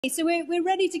So we're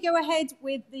ready to go ahead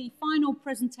with the final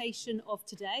presentation of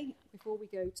today before we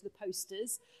go to the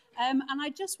posters. And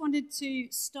I just wanted to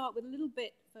start with a little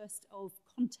bit first of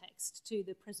context to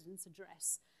the President's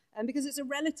Address, because it's a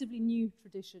relatively new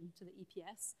tradition to the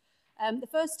EPS. The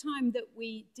first time that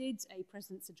we did a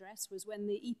President's Address was when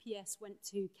the EPS went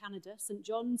to Canada, St.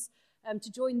 John's,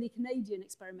 to join the Canadian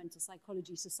Experimental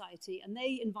Psychology Society, and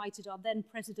they invited our then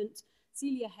President,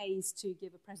 Celia Hayes, to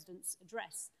give a President's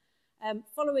Address.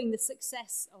 Following the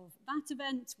success of that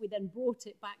event, we then brought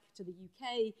it back to the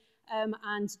UK,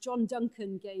 and John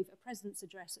Duncan gave a President's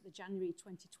Address at the January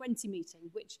 2020 meeting,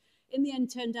 which in the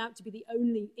end turned out to be the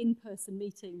only in-person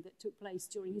meeting that took place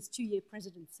during his 2-year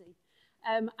presidency.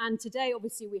 And today,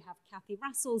 obviously, we have Cathy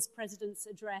Rastle's President's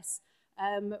Address,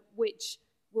 which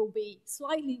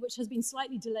has been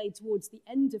slightly delayed towards the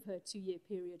end of her 2-year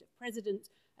period of president,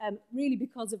 really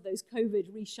because of those COVID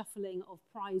reshuffling of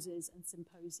prizes and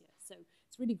symposia. So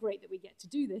it's really great that we get to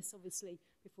do this, obviously,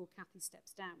 before Cathy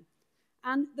steps down.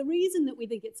 And the reason that we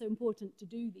think it's so important to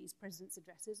do these President's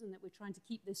Addresses and that we're trying to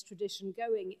keep this tradition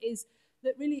going is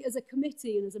that really as a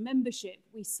committee and as a membership,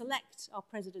 we select our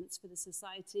presidents for the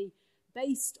Society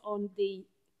based on the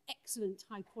excellent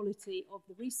high quality of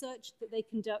the research that they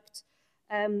conduct,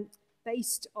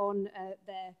 based on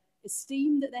their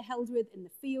esteem that they're held with in the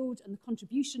field and the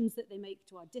contributions that they make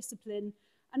to our discipline,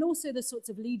 and also the sorts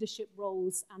of leadership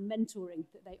roles and mentoring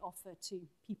that they offer to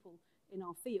people in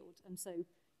our field. And so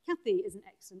Cathy is an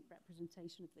excellent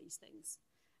representation of these things.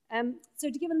 So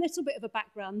to give a little bit of a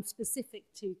background specific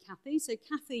to Cathy, so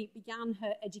Cathy began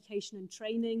her education and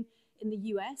training in the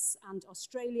US and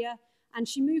Australia, and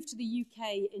she moved to the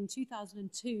UK in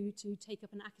 2002 to take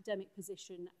up an academic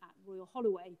position at Royal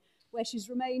Holloway, where she's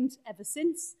remained ever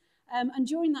since. And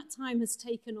during that time has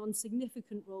taken on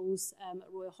significant roles at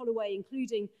Royal Holloway,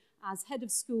 including as head of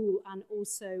school and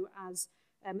also as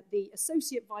the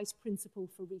Associate Vice Principal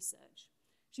for Research.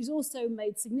 She's also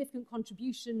made significant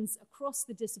contributions across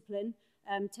the discipline,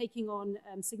 taking on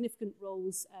significant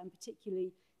roles,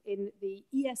 particularly in the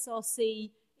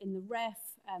ESRC, in the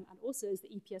REF, and also as the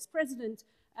EPS President,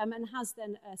 and has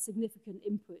then a significant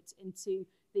input into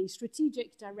the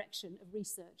strategic direction of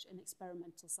research in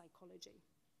experimental psychology.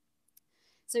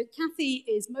 So Cathy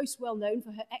is most well known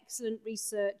for her excellent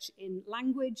research in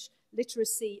language,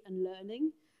 literacy and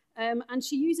learning, and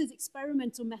she uses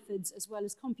experimental methods as well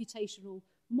as computational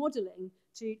modelling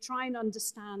to try and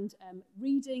understand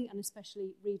reading and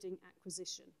especially reading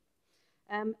acquisition.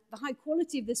 The high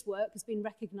quality of this work has been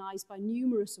recognised by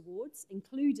numerous awards,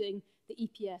 including the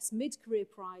EPS Mid-Career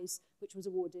Prize, which was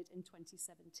awarded in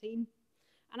 2017.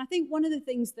 And I think one of the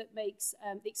things that makes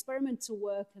the experimental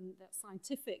work and the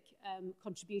scientific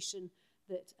contribution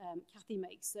that Cathy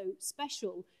makes so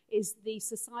special is the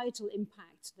societal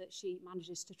impact that she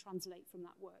manages to translate from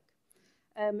that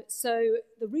work. So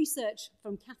the research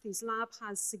from Cathy's lab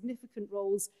has significant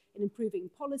roles in improving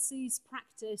policies,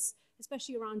 practice,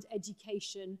 especially around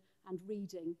education and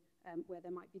reading, where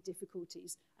there might be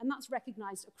difficulties. And that's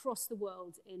recognised across the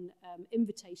world in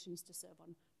invitations to serve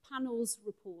on panels,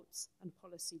 reports, and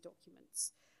policy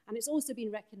documents. And it's also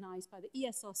been recognised by the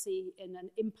ESRC in an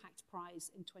Impact Prize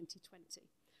in 2020.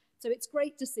 So it's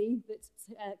great to see that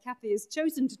Cathy has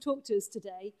chosen to talk to us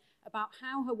today about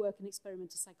how her work in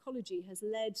experimental psychology has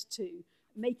led to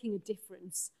making a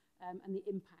difference and the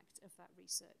impact of that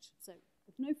research. So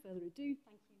with no further ado,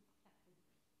 thank you.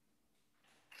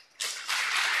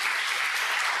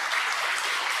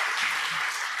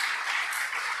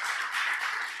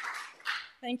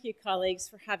 Thank you, colleagues,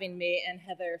 for having me, and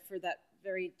Heather for that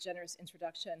very generous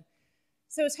introduction.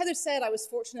 So as Heather said, I was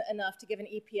fortunate enough to give an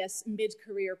EPS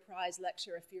Mid-Career Prize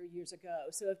lecture a few years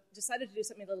ago, so I've decided to do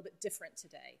something a little bit different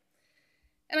today.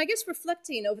 And I guess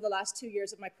reflecting over the last 2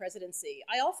 years of my presidency,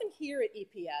 I often hear at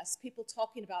EPS people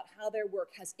talking about how their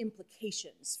work has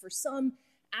implications for some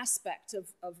aspect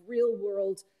of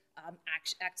real-world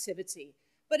activity,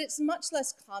 but it's much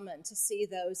less common to see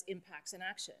those impacts in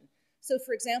action. So,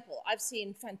 for example, I've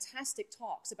seen fantastic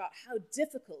talks about how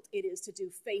difficult it is to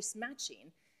do face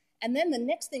matching. And then the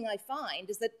next thing I find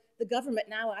is that the government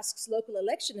now asks local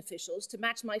election officials to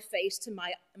match my face to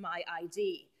my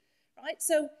ID, right?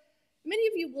 So many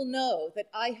of you will know that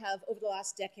I have, over the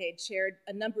last decade, chaired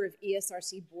a number of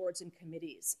ESRC boards and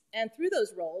committees. And through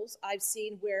those roles, I've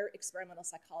seen where experimental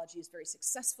psychology is very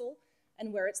successful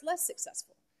and where it's less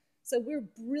successful. So we're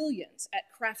brilliant at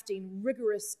crafting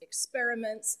rigorous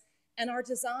experiments, and our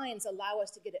designs allow us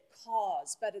to get at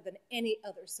cause better than any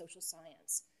other social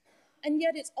science. And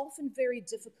yet it's often very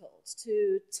difficult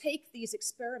to take these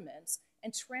experiments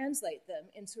and translate them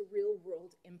into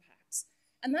real-world impacts.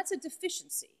 And that's a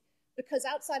deficiency Because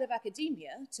outside of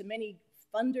academia, to many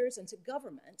funders and to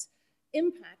government,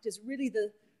 impact is really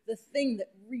the thing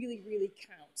that really, really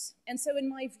counts. And so in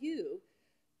my view,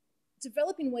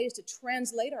 developing ways to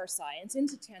translate our science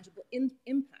into tangible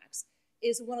impacts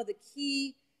is one of the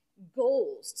key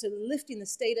goals to lifting the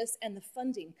status and the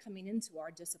funding coming into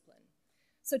our discipline.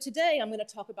 So today I'm going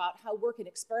to talk about how work in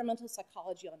experimental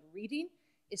psychology on reading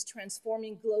is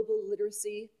transforming global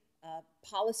literacy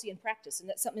policy and practice, and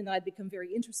that's something that I've become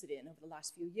very interested in over the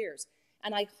last few years.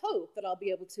 And I hope that I'll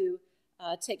be able to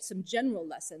take some general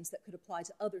lessons that could apply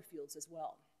to other fields as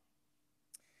well.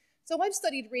 So I've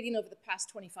studied reading over the past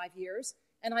 25 years,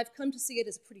 and I've come to see it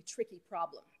as a pretty tricky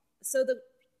problem. So the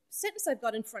sentence I've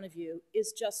got in front of you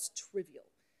is just trivial.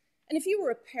 And if you were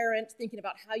a parent thinking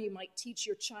about how you might teach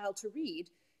your child to read,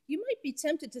 you might be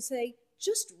tempted to say,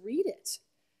 just read it.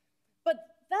 But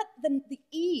the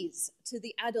ease to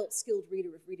the adult skilled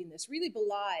reader of reading this really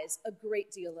belies a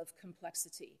great deal of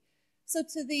complexity. So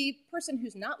to the person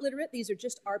who's not literate, these are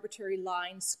just arbitrary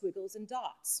lines, squiggles, and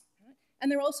dots. Right? And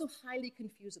they're also highly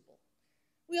confusable.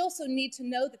 We also need to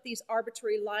know that these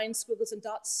arbitrary lines, squiggles, and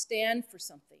dots stand for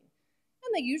something.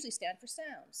 And they usually stand for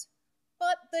sounds.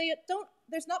 But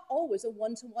there's not always a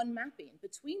one-to-one mapping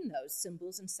between those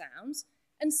symbols and sounds.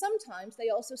 And sometimes they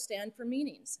also stand for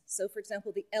meanings. So for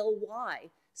example, the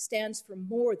LY stands for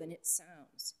more than it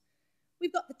sounds.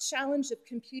 We've got the challenge of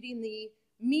computing the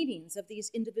meanings of these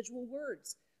individual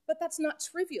words. But that's not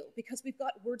trivial because we've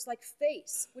got words like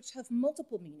face, which have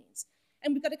multiple meanings.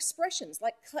 And we've got expressions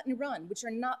like cut and run, which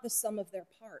are not the sum of their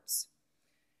parts.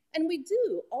 And we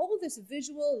do all of this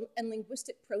visual and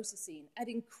linguistic processing at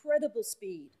incredible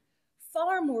speed,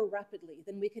 far more rapidly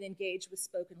than we can engage with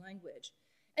spoken language.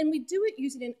 And we do it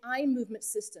using an eye movement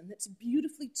system that's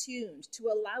beautifully tuned to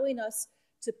allowing us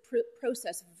to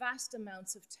process vast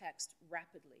amounts of text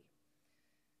rapidly.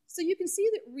 So you can see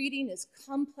that reading is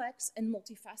complex and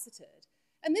multifaceted.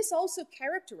 And this also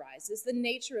characterizes the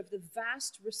nature of the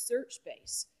vast research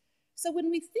base. So when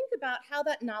we think about how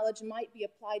that knowledge might be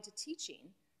applied to teaching,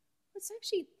 it's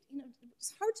actually,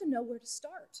 it's hard to know where to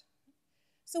start.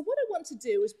 So what I want to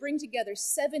do is bring together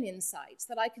 7 insights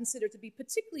that I consider to be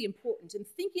particularly important in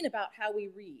thinking about how we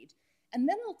read, and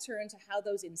then I'll turn to how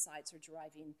those insights are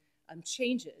driving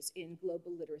changes in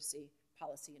global literacy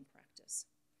policy and practice.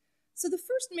 So the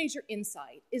first major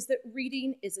insight is that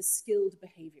reading is a skilled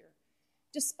behavior.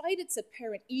 Despite its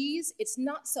apparent ease, it's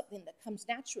not something that comes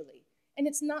naturally, and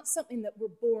it's not something that we're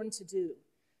born to do.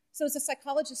 So as the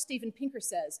psychologist Steven Pinker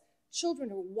says, children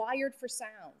are wired for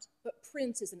sound, but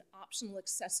print is an optional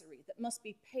accessory that must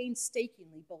be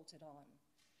painstakingly bolted on.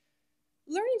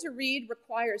 Learning to read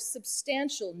requires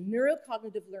substantial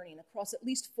neurocognitive learning across at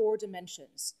least 4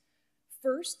 dimensions.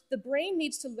 First, the brain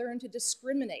needs to learn to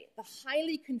discriminate the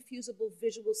highly confusable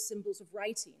visual symbols of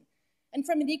writing. And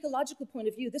from an ecological point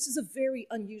of view, this is a very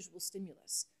unusual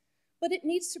stimulus. But it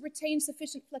needs to retain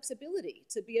sufficient flexibility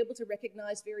to be able to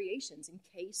recognize variations in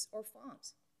case or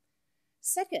font.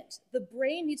 Second, the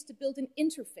brain needs to build an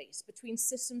interface between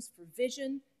systems for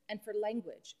vision and for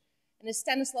language. And as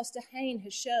Stanislas Dehaene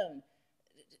has shown,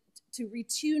 to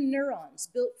retune neurons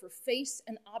built for face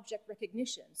and object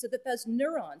recognition so that those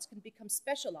neurons can become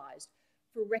specialized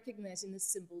for recognizing the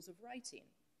symbols of writing.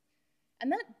 And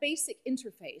that basic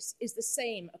interface is the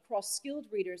same across skilled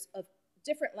readers of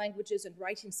different languages and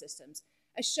writing systems,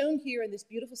 as shown here in this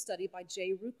beautiful study by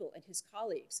Jay Ruckel and his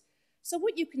colleagues. So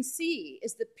what you can see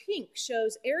is the pink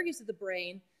shows areas of the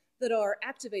brain that are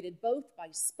activated both by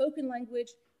spoken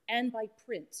language and by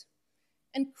print.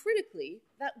 And critically,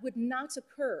 that would not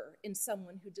occur in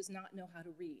someone who does not know how to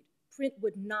read. Print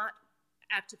would not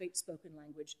activate spoken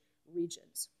language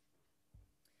regions.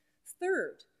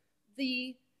 Third,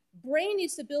 the brain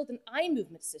needs to build an eye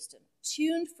movement system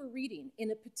tuned for reading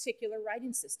in a particular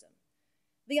writing system.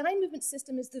 The eye movement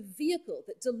system is the vehicle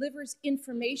that delivers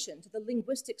information to the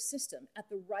linguistic system at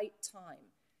the right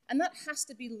time, and that has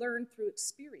to be learned through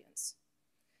experience.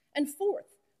 And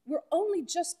fourth, we're only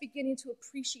just beginning to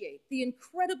appreciate the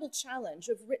incredible challenge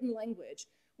of written language,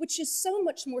 which is so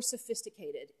much more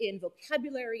sophisticated in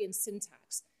vocabulary and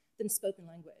syntax than spoken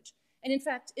language. And in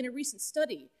fact, in a recent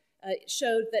study, it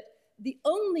showed that the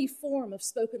only form of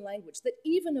spoken language that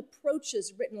even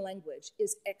approaches written language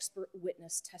is expert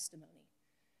witness testimony.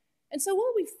 And so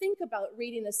while we think about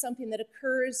reading as something that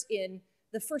occurs in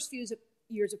the first few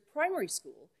years of primary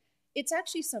school, it's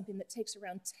actually something that takes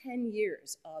around 10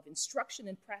 years of instruction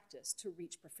and practice to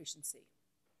reach proficiency.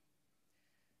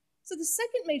 So the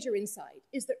second major insight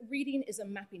is that reading is a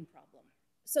mapping problem.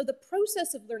 So the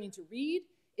process of learning to read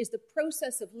is the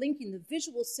process of linking the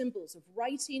visual symbols of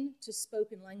writing to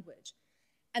spoken language.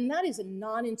 And that is a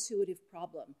non-intuitive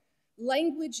problem.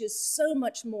 Language is so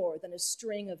much more than a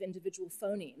string of individual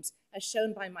phonemes, as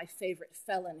shown by my favorite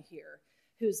felon here,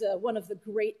 who's one of the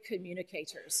great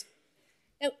communicators.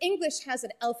 Now, English has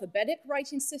an alphabetic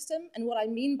writing system, and what I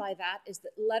mean by that is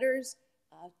that letters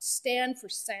stand for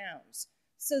sounds.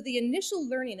 So the initial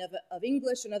learning of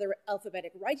English and other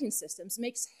alphabetic writing systems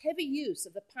makes heavy use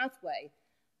of the pathway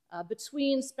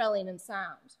between spelling and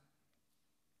sound.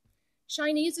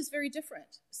 Chinese is very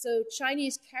different. So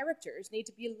Chinese characters need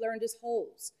to be learned as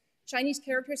wholes. Chinese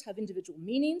characters have individual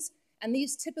meanings, and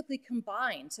these typically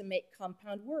combine to make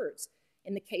compound words.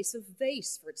 In the case of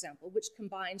vase, for example, which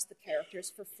combines the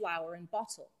characters for flower and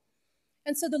bottle.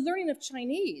 And so the learning of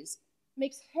Chinese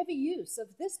makes heavy use of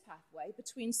this pathway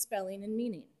between spelling and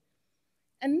meaning.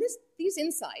 And these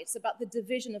insights about the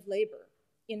division of labor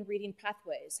in reading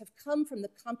pathways have come from the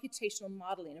computational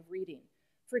modeling of reading.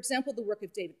 For example, the work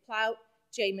of David Plout,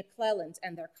 Jay McClelland,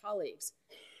 and their colleagues.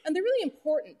 And they're really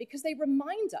important because they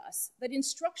remind us that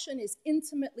instruction is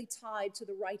intimately tied to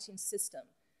the writing system.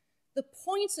 The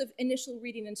point of initial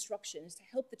reading instruction is to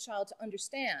help the child to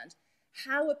understand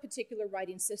how a particular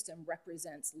writing system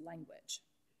represents language.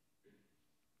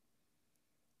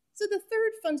 So the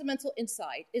third fundamental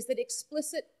insight is that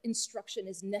explicit instruction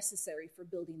is necessary for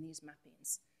building these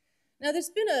mappings. Now, there's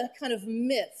been a kind of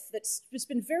myth that's just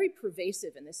been very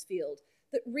pervasive in this field,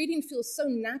 that reading feels so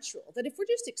natural, that if we're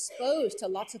just exposed to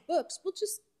lots of books, we'll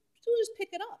just pick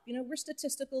it up. You know, we're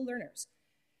statistical learners.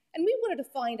 And we wanted to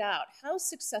find out how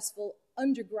successful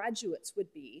undergraduates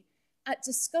would be at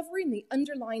discovering the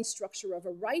underlying structure of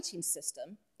a writing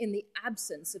system in the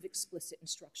absence of explicit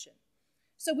instruction.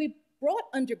 So we brought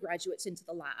undergraduates into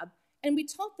the lab, and we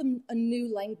taught them a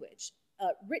new language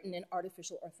written in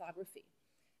artificial orthography.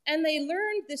 And they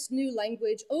learned this new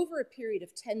language over a period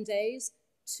of 10 days,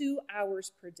 2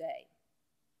 hours per day.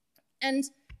 And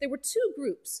there were two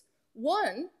groups.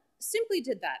 One simply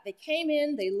did that. They came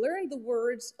in, they learned the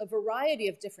words, a variety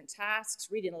of different tasks,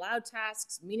 reading aloud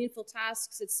tasks, meaningful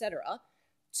tasks, etc.,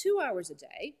 2 hours a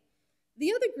day.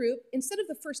 The other group, instead of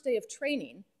the first day of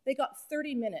training, they got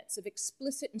 30 minutes of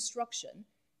explicit instruction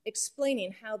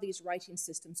explaining how these writing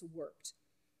systems worked.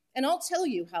 And I'll tell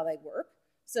you how they work.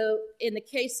 So in the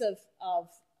case of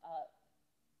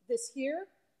this here,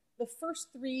 the first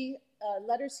three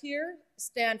letters here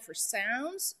stand for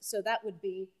sounds. So that would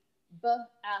be B, A,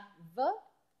 V.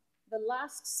 The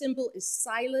last symbol is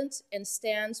silent and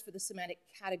stands for the semantic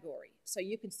category. So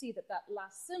you can see that that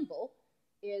last symbol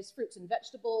is fruits and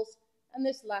vegetables, and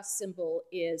this last symbol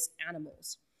is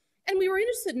animals. And we were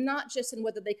interested not just in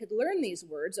whether they could learn these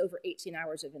words over 18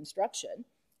 hours of instruction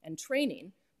and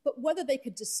training, but whether they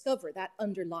could discover that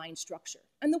underlying structure.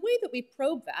 And the way that we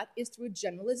probe that is through a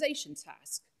generalization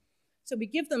task. So we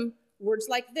give them words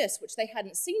like this, which they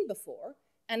hadn't seen before,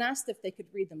 and asked if they could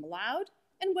read them aloud,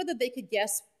 and whether they could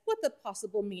guess what the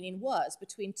possible meaning was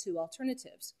between two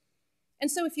alternatives.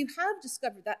 And so if you have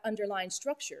discovered that underlying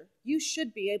structure, you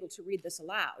should be able to read this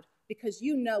aloud, because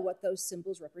you know what those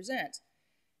symbols represent.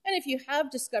 And if you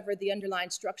have discovered the underlying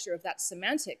structure of that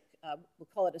semantic, we'll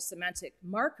call it a semantic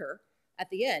marker, at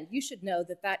the end, you should know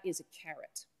that that is a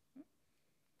carrot.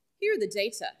 Here are the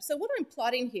data. So what I'm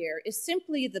plotting here is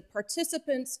simply the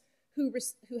participants who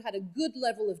had a good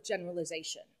level of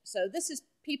generalization. So this is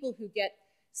people who get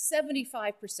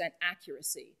 75%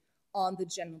 accuracy on the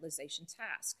generalization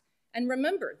task. And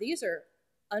remember, these are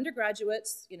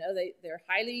undergraduates, you know, they're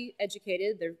highly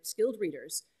educated, they're skilled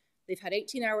readers. They've had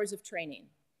 18 hours of training.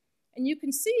 And you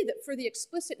can see that for the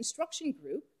explicit instruction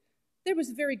group, there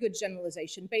was very good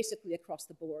generalization basically across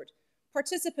the board.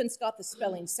 Participants got the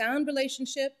spelling-sound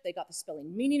relationship, they got the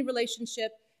spelling-meaning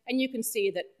relationship, and you can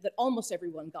see that almost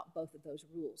everyone got both of those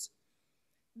rules.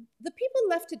 The people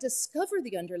left to discover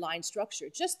the underlying structure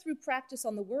just through practice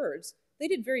on the words, they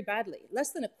did very badly.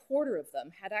 Less than a quarter of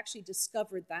them had actually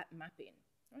discovered that mapping.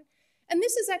 Right? And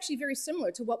this is actually very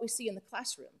similar to what we see in the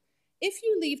classroom. If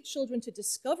you leave children to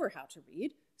discover how to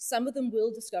read, some of them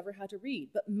will discover how to read,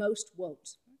 but most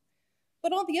won't.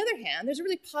 But on the other hand, there's a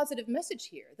really positive message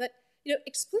here that, you know,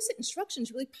 explicit instruction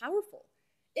is really powerful.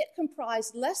 It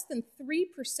comprised less than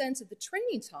 3% of the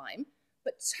training time,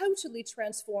 but totally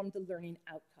transformed the learning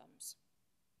outcomes.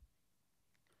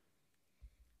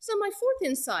 So my fourth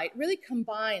insight really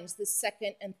combines the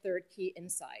second and third key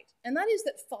insight, and that is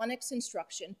that phonics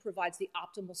instruction provides the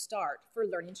optimal start for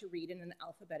learning to read in an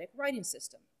alphabetic writing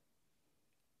system.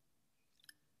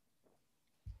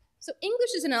 So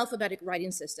English is an alphabetic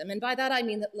writing system, and by that I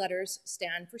mean that letters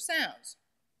stand for sounds.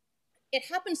 It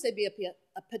happens to be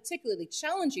a particularly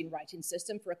challenging writing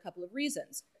system for a couple of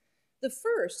reasons. The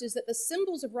first is that the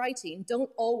symbols of writing don't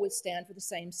always stand for the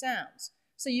same sounds.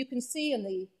 So you can see in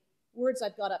the words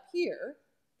I've got up here,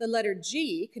 the letter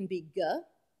G can be G,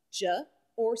 J,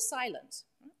 or silent.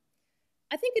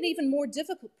 I think an even more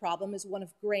difficult problem is one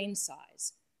of grain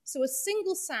size. So a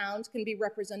single sound can be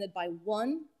represented by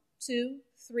 1, 2,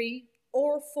 3,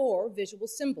 or 4 visual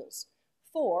symbols.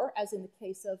 4, as in the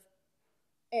case of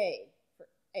A for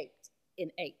 8,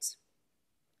 in 8.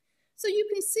 So you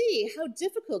can see how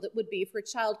difficult it would be for a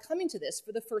child coming to this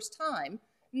for the first time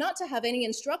not to have any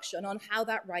instruction on how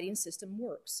that writing system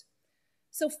works.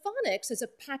 So phonics is a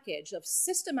package of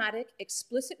systematic,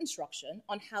 explicit instruction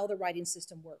on how the writing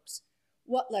system works,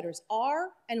 what letters are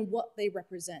and what they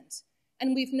represent.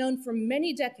 And we've known for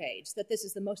many decades that this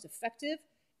is the most effective,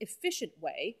 efficient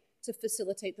way to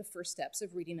facilitate the first steps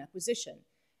of reading acquisition.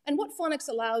 And what phonics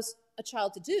allows a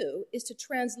child to do is to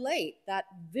translate that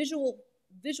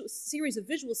series of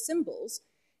visual symbols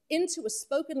into a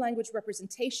spoken language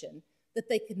representation that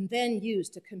they can then use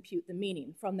to compute the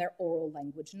meaning from their oral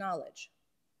language knowledge.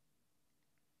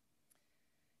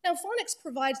 Now, phonics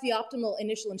provides the optimal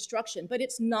initial instruction, but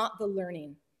it's not the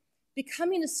learning.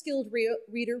 Becoming a skilled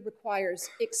reader requires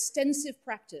extensive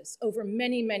practice over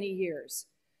many, many years.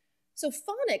 So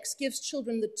phonics gives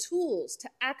children the tools to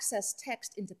access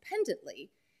text independently,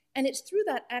 and it's through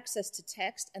that access to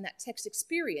text and that text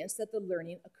experience that the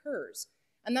learning occurs.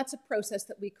 And that's a process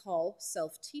that we call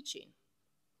self-teaching.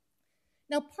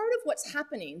 Now, part of what's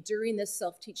happening during this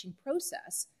self-teaching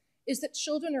process is that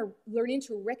children are learning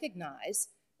to recognize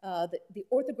the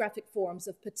orthographic forms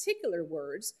of particular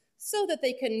words so that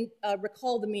they can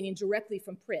recall the meaning directly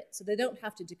from print, so they don't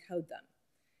have to decode them.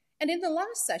 And in the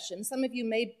last session, some of you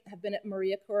may have been at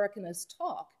Maria Korokina's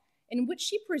talk, in which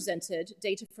she presented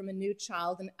data from a new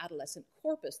child and adolescent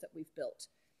corpus that we've built.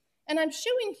 And I'm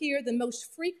showing here the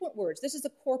most frequent words. This is a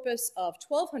corpus of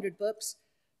 1,200 books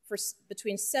for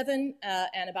between 7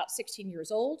 and about 16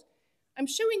 years old. I'm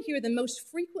showing here the most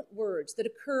frequent words that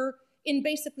occur in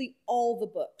basically all the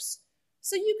books.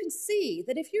 So you can see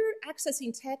that if you're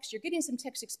accessing text, you're getting some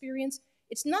text experience,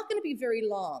 it's not going to be very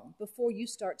long before you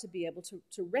start to be able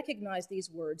to recognize these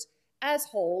words as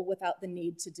whole without the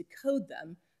need to decode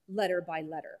them letter by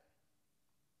letter.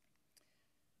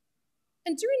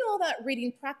 And during all that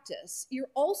reading practice, you're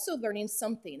also learning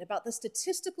something about the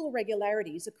statistical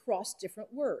regularities across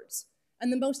different words.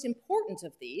 And the most important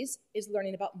of these is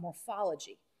learning about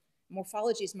morphology.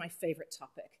 Morphology is my favorite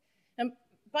topic. And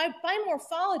by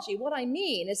morphology, what I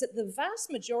mean is that the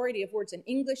vast majority of words in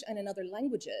English and in other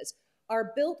languages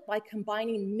are built by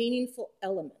combining meaningful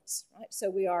elements, right? So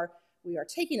we are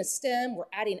taking a stem, we're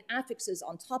adding affixes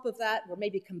on top of that, we're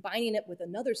maybe combining it with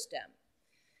another stem.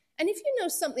 And if you know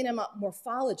something about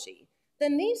morphology,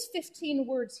 then these 15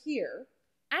 words here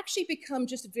actually become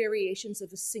just variations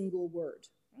of a single word.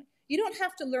 Right? You don't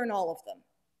have to learn all of them,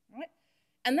 right?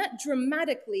 And that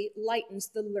dramatically lightens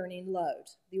the learning load,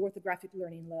 the orthographic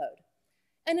learning load.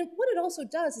 And what it also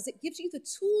does is it gives you the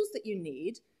tools that you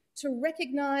need to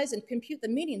recognize and compute the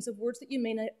meanings of words that you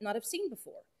may not have seen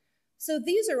before. So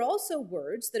these are also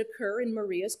words that occur in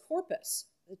Maria's corpus,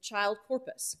 the child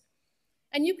corpus.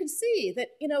 And you can see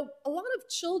that, a lot of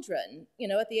children,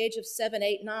 at the age of 7,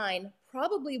 8, 9,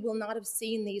 probably will not have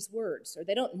seen these words, or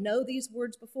they don't know these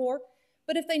words before.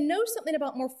 But if they know something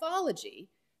about morphology,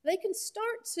 they can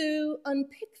start to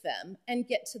unpick them and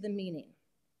get to the meaning.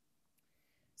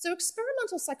 So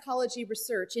experimental psychology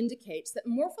research indicates that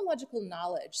morphological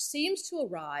knowledge seems to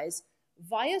arise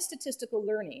via statistical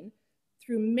learning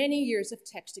through many years of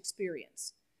text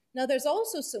experience. Now, there's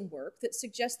also some work that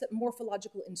suggests that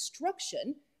morphological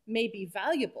instruction may be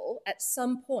valuable at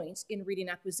some point in reading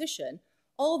acquisition,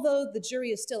 although the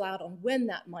jury is still out on when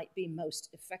that might be most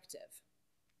effective.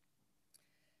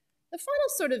 The final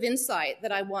sort of insight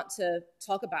that I want to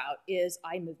talk about is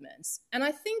eye movements. And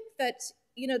I think that,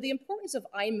 the importance of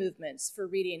eye movements for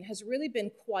reading has really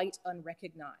been quite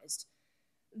unrecognized.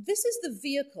 This is the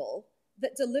vehicle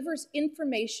that delivers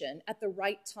information at the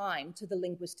right time to the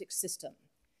linguistic system.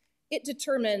 It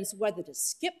determines whether to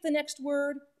skip the next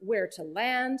word, where to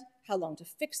land, how long to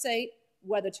fixate,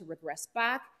 whether to regress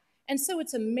back, and so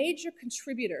it's a major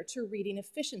contributor to reading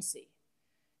efficiency.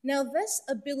 Now, this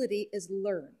ability is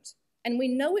learned, and we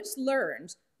know it's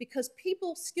learned because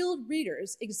skilled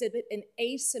readers exhibit an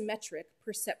asymmetric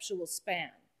perceptual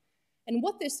span. And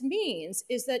what this means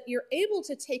is that you're able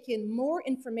to take in more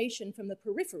information from the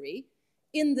periphery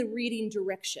in the reading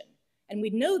direction. And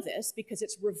we know this because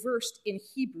it's reversed in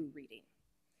Hebrew reading.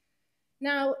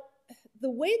 Now, the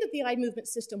way that the eye movement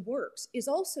system works is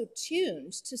also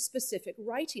tuned to specific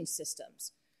writing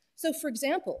systems. So, for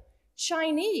example,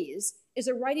 Chinese is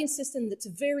a writing system that's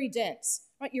very dense,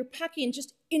 right? You're packing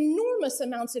just enormous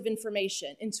amounts of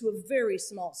information into a very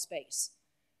small space.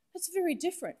 That's very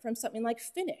different from something like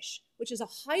Finnish, which is a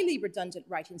highly redundant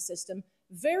writing system,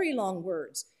 very long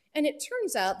words. And it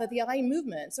turns out that the eye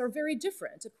movements are very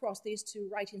different across these two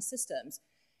writing systems.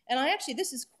 And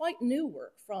this is quite new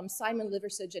work from Simon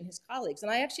Liversidge and his colleagues,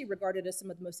 and I actually regard it as some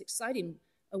of the most exciting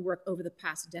work over the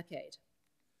past decade.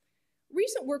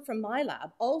 Recent work from my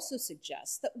lab also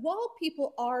suggests that while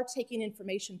people are taking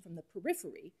information from the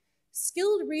periphery,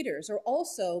 skilled readers are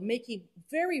also making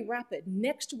very rapid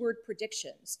next word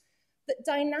predictions that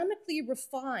dynamically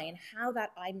refine how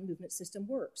that eye movement system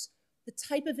works, the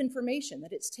type of information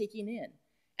that it's taking in.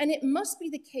 And it must be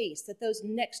the case that those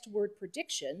next word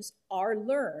predictions are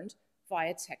learned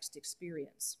via text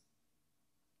experience.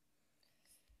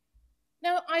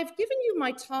 Now, I've given you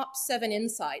my top 7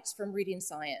 insights from reading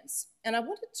science, and I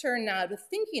want to turn now to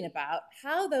thinking about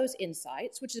how those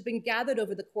insights, which have been gathered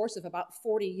over the course of about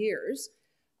 40 years,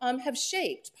 have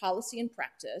shaped policy and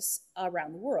practice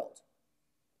around the world.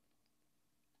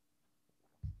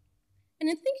 And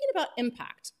in thinking about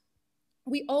impact,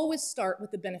 we always start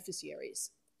with the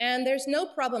beneficiaries. And there's no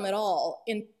problem at all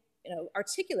in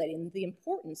articulating the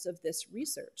importance of this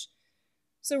research.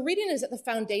 So reading is at the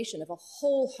foundation of a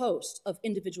whole host of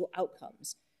individual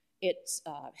outcomes. It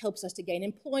helps us to gain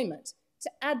employment,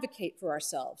 to advocate for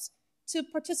ourselves, to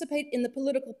participate in the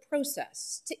political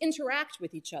process, to interact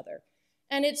with each other.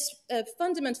 And it's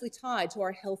fundamentally tied to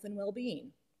our health and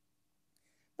well-being.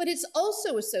 But it's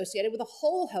also associated with a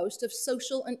whole host of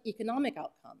social and economic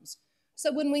outcomes.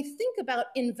 So when we think about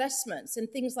investments in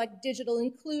things like digital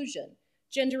inclusion,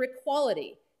 gender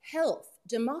equality, health,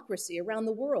 democracy around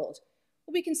the world,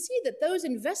 we can see that those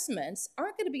investments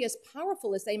aren't going to be as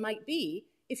powerful as they might be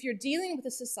if you're dealing with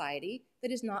a society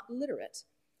that is not literate.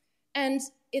 And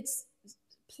it's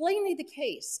plainly the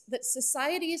case that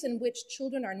societies in which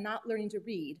children are not learning to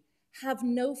read have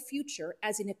no future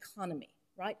as an economy,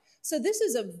 right? So this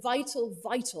is a vital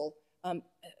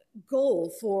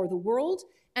goal for the world,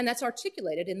 and that's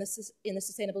articulated in the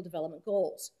Sustainable Development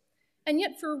Goals. And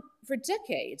yet for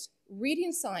decades,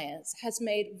 reading science has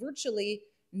made virtually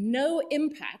no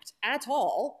impact at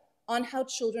all on how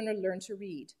children are learned to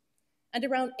read. And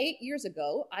around 8 years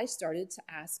ago, I started to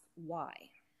ask why.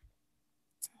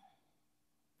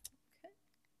 Okay.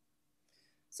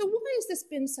 So why has this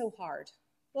been so hard?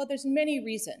 Well, there's many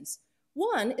reasons.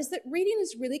 One is that reading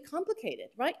is really complicated,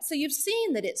 right? So you've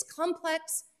seen that it's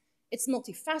complex, it's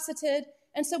multifaceted,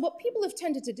 and so what people have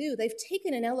tended to do, they've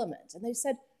taken an element and they've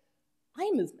said,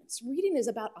 eye movements, reading is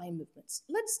about eye movements.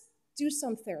 Let's do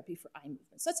some therapy for eye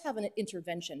movements. Let's have an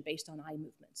intervention based on eye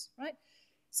movements, right?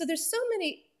 So there's so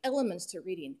many elements to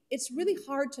reading, it's really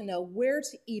hard to know where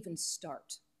to even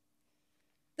start.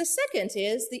 The second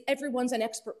is the everyone's an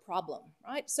expert problem,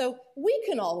 right? So we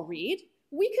can all read,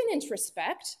 we can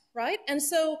introspect, right? And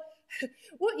so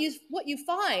what you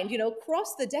find,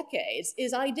 across the decades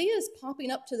is ideas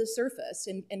popping up to the surface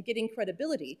and getting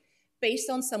credibility based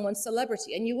on someone's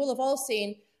celebrity. And you will have all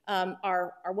seen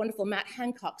our wonderful Matt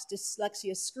Hancock's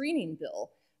dyslexia screening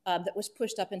bill that was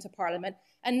pushed up into Parliament.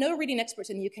 And no reading experts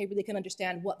in the UK really can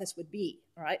understand what this would be,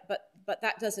 all right? But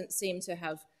that doesn't seem to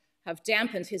have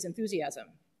dampened his enthusiasm.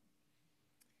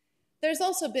 There's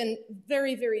also been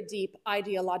very, very deep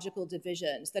ideological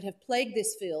divisions that have plagued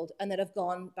this field and that have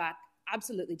gone back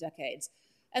absolutely decades.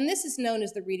 And this is known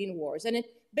as the reading wars. And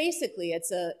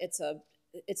it's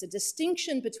a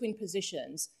distinction between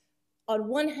positions. On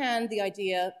one hand, the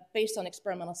idea based on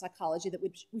experimental psychology that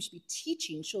we should be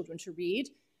teaching children to read,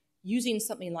 using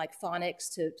something like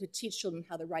phonics to teach children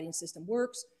how the writing system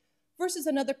works, versus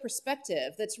another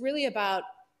perspective that's really about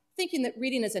thinking that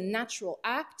reading is a natural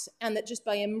act and that just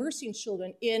by immersing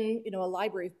children in a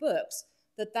library of books,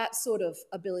 that sort of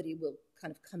ability will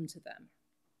kind of come to them.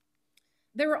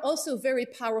 There are also very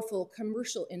powerful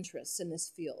commercial interests in this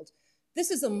field.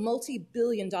 This is a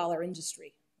multi-billion-dollar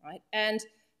industry, right? And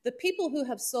the people who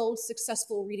have sold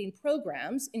successful reading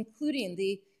programs, including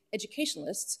the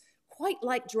educationalists, quite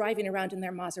like driving around in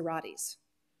their Maseratis.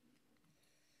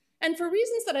 And for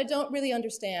reasons that I don't really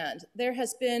understand, there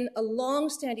has been a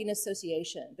long-standing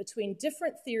association between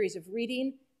different theories of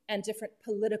reading and different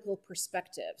political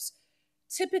perspectives.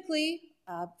 Typically,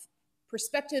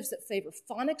 perspectives that favor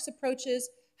phonics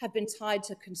approaches have been tied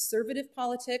to conservative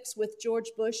politics, with George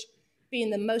Bush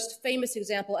being the most famous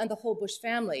example, and the whole Bush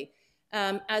family,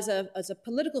 as a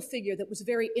political figure that was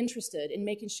very interested in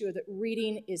making sure that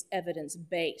reading is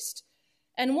evidence-based.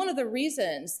 And one of the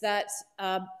reasons that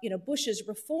Bush's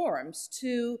reforms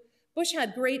Bush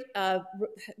had great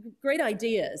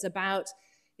ideas about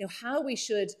how we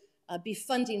should be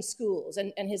funding schools,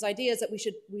 and his idea is that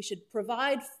we should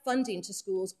provide funding to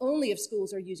schools only if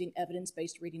schools are using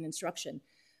evidence-based reading instruction.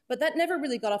 But that never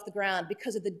really got off the ground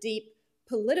because of the deep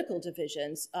political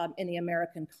divisions in the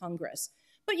American Congress.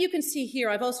 But you can see here,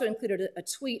 I've also included a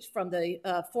tweet from the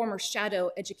former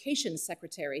shadow education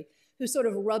secretary, who's sort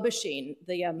of rubbishing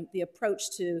the approach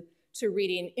to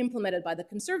reading implemented by the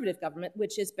conservative government,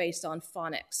 which is based on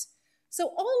phonics.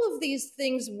 So all of these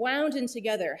things wound in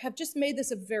together have just made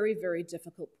this a very, very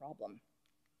difficult problem.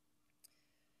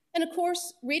 And of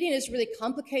course, reading is really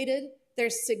complicated.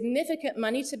 There's significant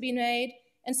money to be made.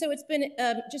 And so it's been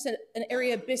just an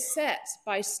area beset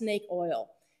by snake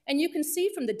oil. And you can see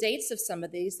from the dates of some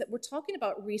of these that we're talking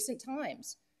about recent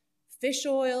times. Fish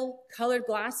oil, colored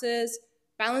glasses,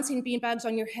 balancing beanbags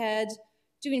on your head,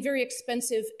 doing very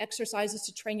expensive exercises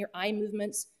to train your eye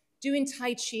movements, doing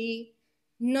Tai Chi.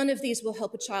 None of these will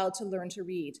help a child to learn to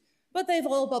read. But they've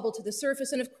all bubbled to the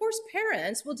surface. And of course,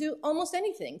 parents will do almost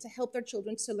anything to help their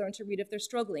children to learn to read if they're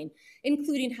struggling,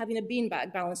 including having a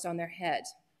beanbag balanced on their head.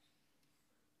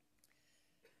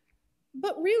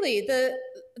 But really,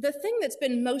 the thing that's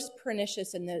been most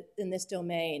pernicious in this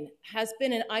domain has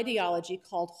been an ideology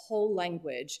called whole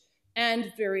language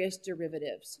and various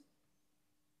derivatives.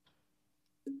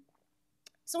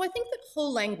 So I think that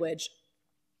whole language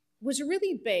was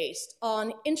really based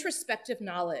on introspective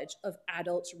knowledge of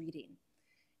adult reading.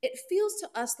 It feels to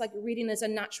us like reading is a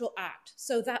natural act,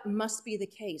 so that must be the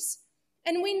case.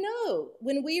 And we know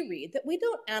when we read that we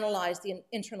don't analyze the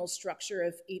internal structure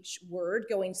of each word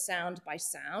going sound by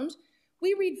sound.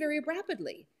 We read very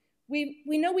rapidly. We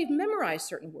know we've memorized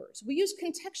certain words. We use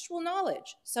contextual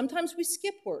knowledge. Sometimes we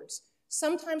skip words.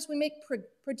 Sometimes we make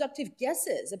productive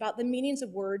guesses about the meanings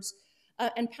of words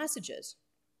and passages.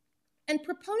 And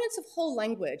proponents of whole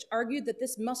language argued that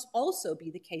this must also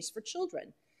be the case for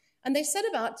children. And they set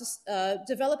about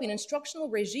developing instructional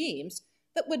regimes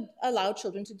that would allow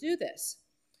children to do this.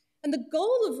 And the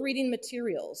goal of reading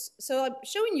materials, so I'm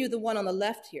showing you the one on the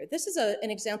left here. This is an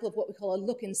example of what we call a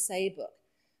look and say book.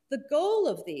 The goal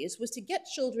of these was to get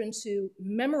children to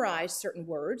memorize certain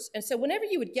words. And so whenever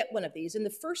you would get one of these, in the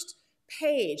first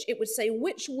page, it would say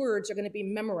which words are going to be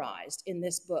memorized in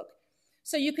this book.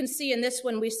 So you can see in this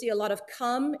one, we see a lot of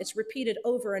come. It's repeated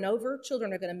over and over.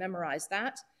 Children are going to memorize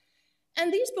that.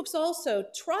 And these books also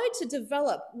tried to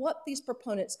develop what these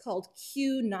proponents called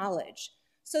cue knowledge.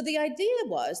 So the idea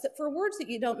was that for words that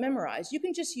you don't memorize, you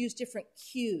can just use different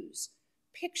cues,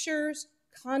 pictures,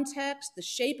 context, the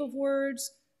shape of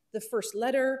words, the first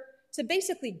letter, to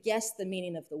basically guess the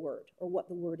meaning of the word or what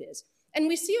the word is. And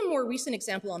we see a more recent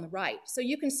example on the right. So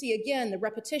you can see again the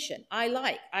repetition, I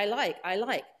like, I like, I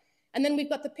like. And then we've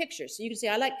got the pictures. So you can see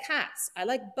I like cats, I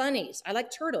like bunnies, I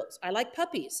like turtles, I like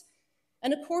puppies.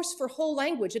 And of course, for whole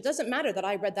language, it doesn't matter that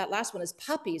I read that last one as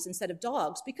puppies instead of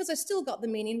dogs, because I still got the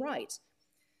meaning right.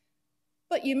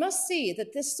 But you must see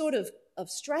that this sort of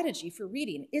strategy for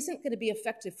reading isn't going to be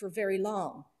effective for very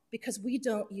long, because we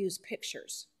don't use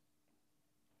pictures.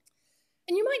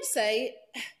 And you might say,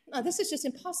 no, this is just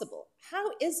impossible.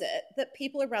 How is it that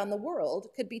people around the world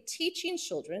could be teaching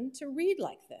children to read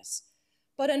like this?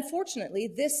 But unfortunately,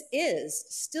 this is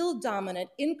still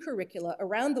dominant in curricula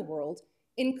around the world,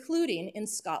 including in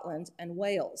Scotland and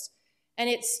Wales. And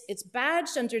it's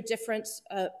badged under different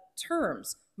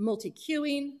terms: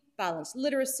 multi-cueing, balanced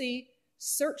literacy,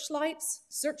 searchlights.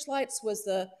 Searchlights was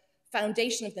the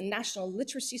foundation of the national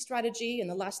literacy strategy in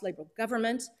the last Labour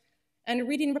government, and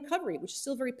reading recovery, which is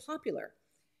still very popular.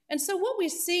 And so what we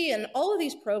see in all of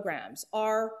these programs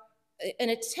are an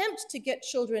attempt to get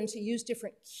children to use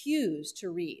different cues to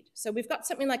read. So we've got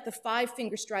something like the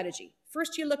 5-finger strategy.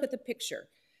 First, you look at the picture.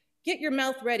 Get your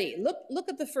mouth ready. Look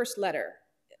at the first letter.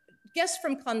 Guess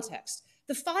from context.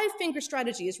 The 5-finger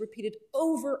strategy is repeated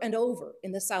over and over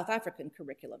in the South African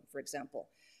curriculum, for example.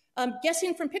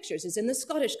 Guessing from pictures is in the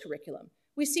Scottish curriculum.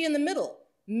 We see in the middle,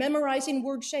 memorizing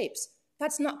word shapes.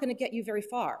 That's not going to get you very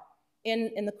far.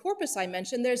 In the corpus I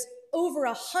mentioned, there's over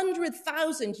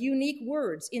 100,000 unique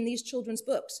words in these children's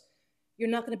books. You're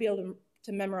not going to be able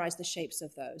to memorize the shapes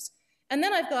of those. And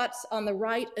then I've got on the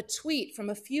right a tweet from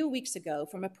a few weeks ago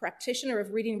from a practitioner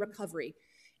of reading recovery.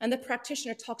 And the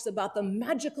practitioner talks about the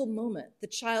magical moment the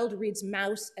child reads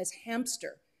mouse as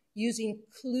hamster, using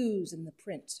clues in the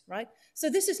print, right? So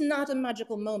this is not a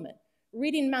magical moment.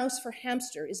 Reading mouse for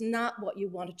hamster is not what you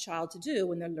want a child to do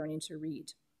when they're learning to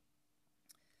read.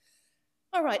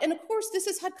 All right, and of course, this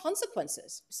has had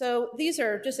consequences. So these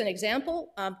are just an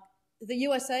example. The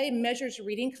USA measures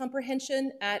reading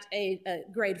comprehension at a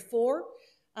grade 4.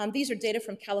 These are data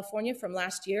from California from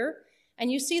last year.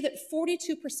 And you see that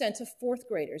 42% of 4th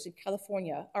graders in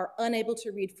California are unable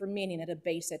to read for meaning at a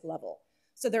basic level.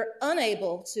 So they're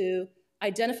unable to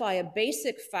identify a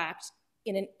basic fact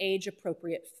in an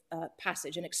age-appropriate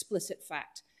passage, an explicit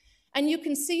fact. And you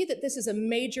can see that this is a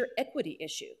major equity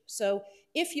issue. So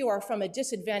if you are from a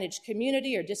disadvantaged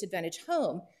community or disadvantaged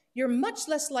home, you're much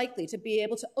less likely to be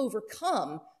able to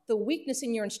overcome the weakness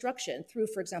in your instruction through,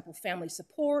 for example, family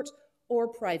support or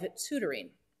private tutoring.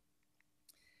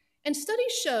 And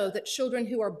studies show that children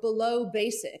who are below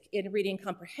basic in reading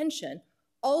comprehension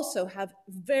also have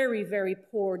very, very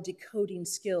poor decoding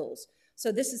skills.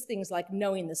 So this is things like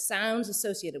knowing the sounds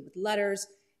associated with letters,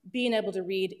 being able to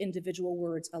read individual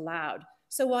words aloud.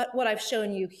 So what I've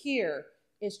shown you here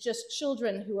is just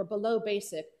children who are below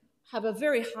basic have a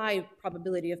very high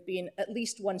probability of being at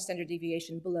least 1 standard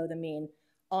deviation below the mean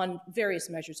on various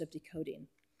measures of decoding.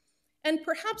 And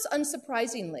perhaps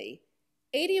unsurprisingly,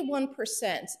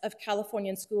 81% of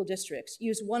Californian school districts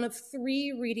use one of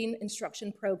 3 reading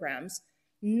instruction programs,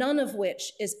 none of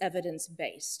which is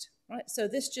evidence-based, right? So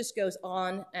this just goes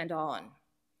on and on.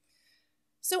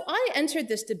 So I entered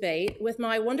this debate with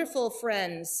my wonderful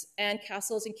friends Ann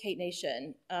Castles and Kate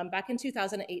Nation back in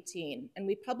 2018, and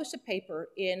we published a paper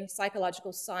in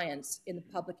Psychological Science in the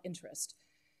Public Interest.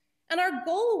 And our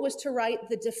goal was to write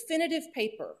the definitive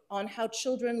paper on how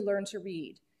children learn to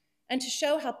read, and to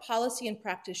show how policy and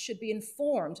practice should be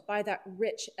informed by that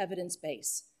rich evidence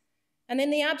base. And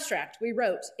in the abstract, we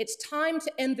wrote, "It's time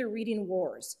to end the reading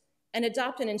wars and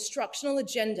adopt an instructional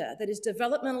agenda that is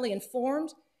developmentally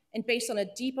informed and based on a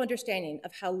deep understanding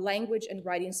of how language and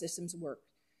writing systems work."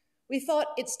 We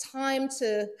thought it's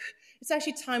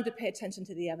actually time to pay attention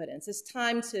to the evidence. It's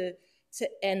time to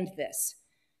end this.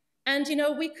 And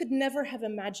we could never have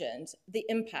imagined the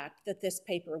impact that this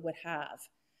paper would have.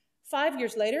 5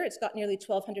 years later, it's got nearly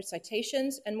 1,200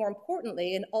 citations, and more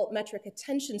importantly, an altmetric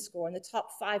attention score in the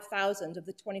top 5,000 of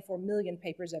the 24 million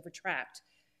papers ever tracked.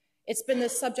 It's been the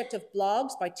subject of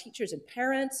blogs by teachers and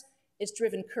parents. It's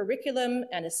driven curriculum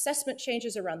and assessment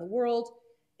changes around the world.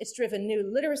 It's driven new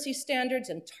literacy standards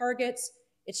and targets.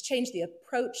 It's changed the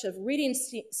approach of reading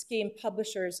scheme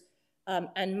publishers,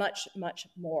 and much, much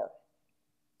more.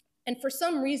 And for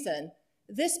some reason,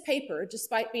 this paper,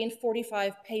 despite being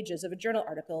 45 pages of a journal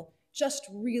article, just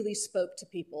really spoke to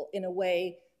people in a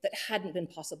way that hadn't been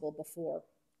possible before.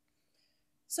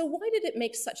 So why did it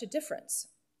make such a difference?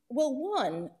 Well,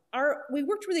 one, we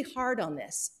worked really hard on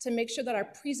this to make sure that our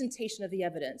presentation of the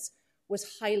evidence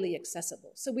was highly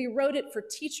accessible. So we wrote it for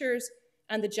teachers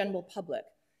and the general public.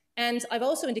 And I've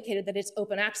also indicated that it's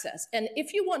open access. And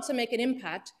if you want to make an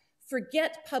impact,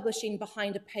 forget publishing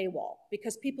behind a paywall,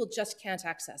 because people just can't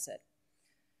access it.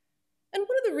 And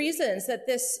one of the reasons that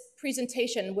this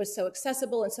presentation was so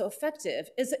accessible and so effective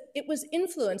is that it was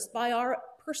influenced by our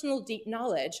personal deep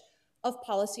knowledge of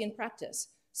policy and practice.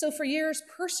 So for years,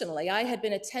 personally, I had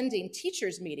been attending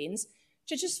teachers' meetings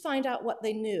to just find out what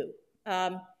they knew.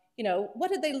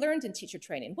 What had they learned in teacher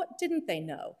training? What didn't they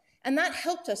know? And that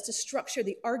helped us to structure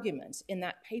the argument in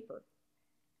that paper.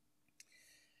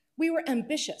 We were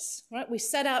ambitious, right? We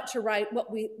set out to write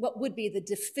what would be the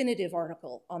definitive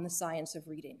article on the science of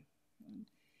reading.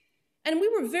 And we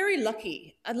were very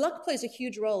lucky. Luck plays a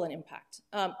huge role in impact.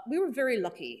 We were very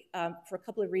lucky for a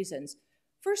couple of reasons.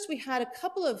 First, we had a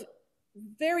couple of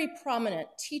very prominent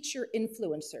teacher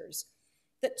influencers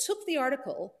that took the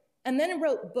article and then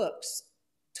wrote books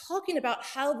talking about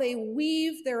how they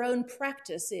weave their own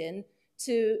practice in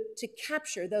to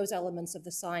capture those elements of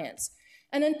the science.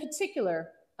 And in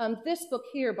particular, this book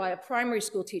here by a primary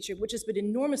school teacher, which has been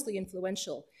enormously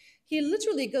influential, he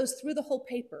literally goes through the whole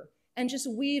paper and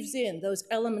just weaves in those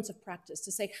elements of practice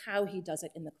to say how he does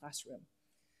it in the classroom.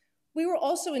 We were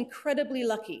also incredibly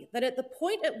lucky that at the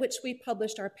point at which we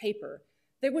published our paper,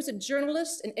 there was a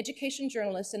journalist, an education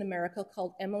journalist in America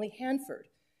called Emily Hanford,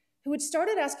 who had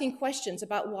started asking questions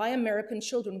about why American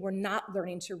children were not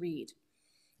learning to read.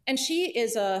 And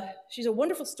she's a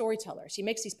wonderful storyteller. She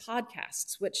makes these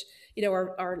podcasts, which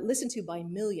are listened to by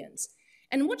millions.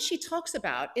 And what she talks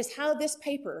about is how this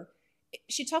paper,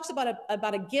 she talks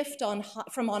about a gift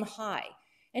from on high.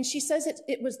 And she says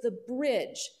it was the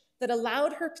bridge that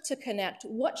allowed her to connect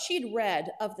what she'd read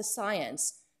of the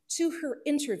science to her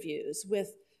interviews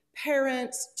with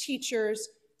parents, teachers,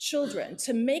 children,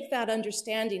 to make that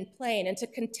understanding plain and to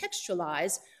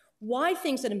contextualize why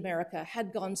things in America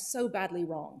had gone so badly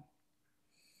wrong.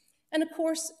 And of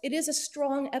course, it is a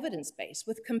strong evidence base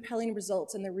with compelling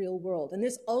results in the real world. And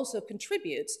this also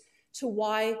contributes to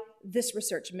why this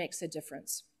research makes a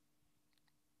difference.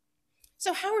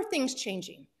 So how are things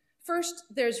changing? First,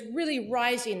 there's really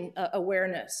rising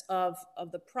awareness of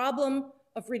the problem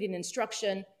of reading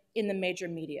instruction in the major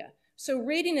media. So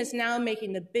reading is now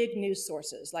making the big news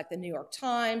sources like the New York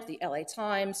Times, the LA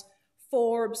Times,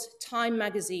 Forbes, Time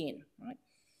magazine. Right?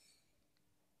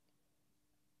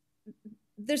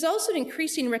 There's also an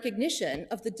increasing recognition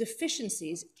of the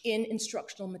deficiencies in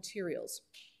instructional materials.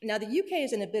 Now, the UK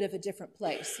is in a bit of a different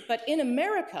place, but in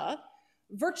America,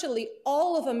 virtually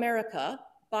all of America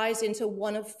buys into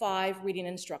one of 5 reading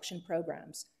instruction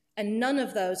programs, and none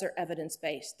of those are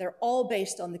evidence-based. They're all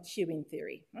based on the queuing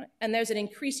theory, right? And there's an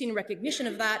increasing recognition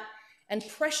of that and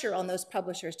pressure on those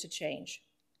publishers to change.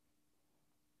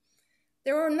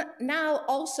 There are now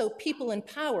also people in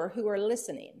power who are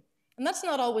listening, and that's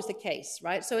not always the case,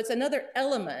 right? So it's another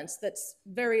element that's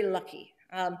very lucky.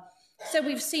 So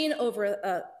we've seen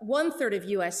over 1/3 of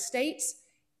US states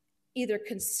either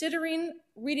considering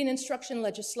reading instruction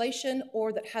legislation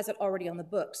or that has it already on the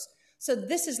books. So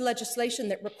this is legislation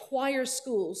that requires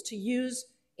schools to use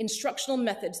instructional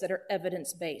methods that are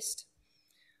evidence-based.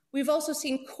 We've also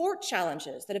seen court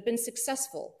challenges that have been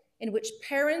successful, in which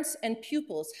parents and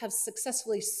pupils have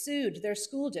successfully sued their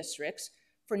school districts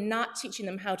for not teaching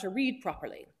them how to read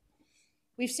properly.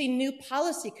 We've seen new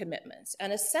policy commitments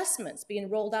and assessments being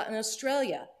rolled out in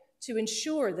Australia to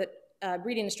ensure that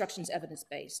reading instruction is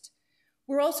evidence-based.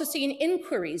 We're also seeing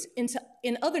inquiries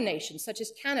in other nations, such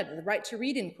as Canada, the Right to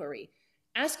Read inquiry,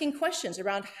 asking questions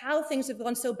around how things have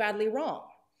gone so badly wrong.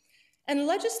 And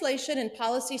legislation and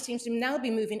policy seems to now be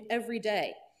moving every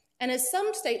day. And as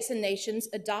some states and nations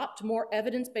adopt more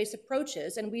evidence-based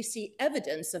approaches, and we see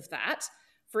evidence of that,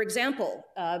 for example,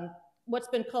 what's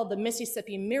been called the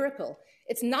Mississippi Miracle,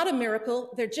 it's not a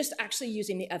miracle, they're just actually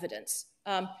using the evidence.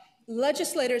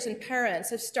 Legislators and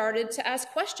parents have started to ask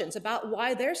questions about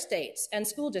why their states and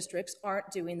school districts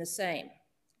aren't doing the same.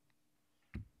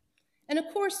 And of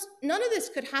course, none of this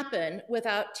could happen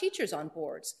without teachers on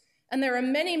boards. And there are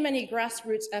many, many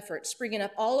grassroots efforts springing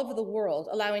up all over the world,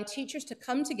 allowing teachers to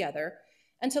come together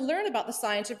and to learn about the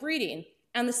science of reading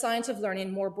and the science of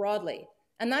learning more broadly.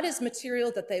 And that is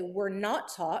material that they were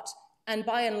not taught, and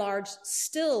by and large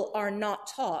still are not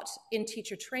taught in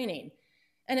teacher training.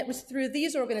 And it was through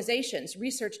these organizations,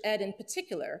 Research Ed in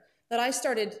particular, that I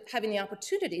started having the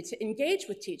opportunity to engage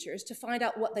with teachers to find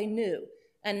out what they knew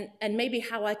and maybe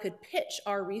how I could pitch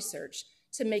our research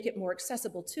to make it more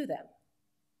accessible to them.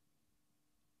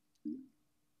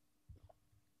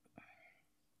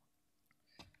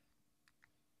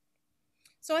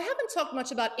 So I haven't talked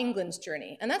much about England's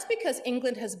journey, and that's because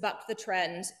England has bucked the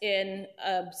trend in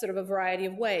sort of a variety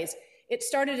of ways. It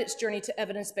started its journey to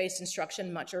evidence-based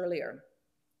instruction much earlier.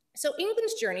 So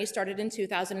England's journey started in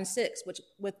 2006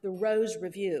 with the Rose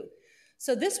Review.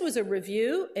 So this was a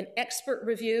review, an expert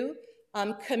review,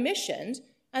 commissioned,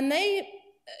 and they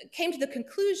came to the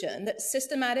conclusion that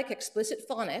systematic explicit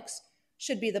phonics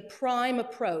should be the prime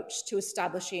approach to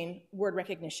establishing word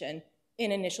recognition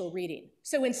in initial reading.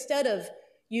 So instead of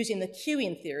using the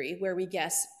cueing theory, where we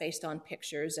guess based on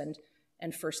pictures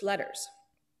and first letters.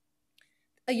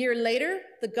 A year later,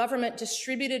 the government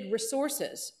distributed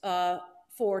resources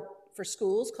for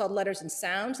schools called Letters and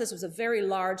Sounds. This was a very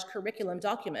large curriculum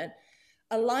document,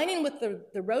 aligning with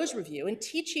the Rose Review and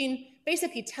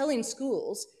basically telling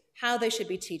schools how they should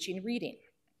be teaching reading.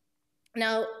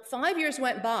 Now, 5 years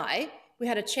went by, we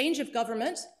had a change of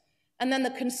government, and then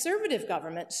the Conservative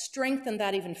government strengthened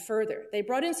that even further. They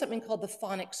brought in something called the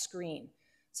phonics screen.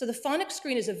 So the phonics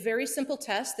screen is a very simple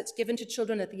test that's given to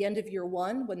children at the end of year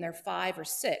 1 when they're 5 or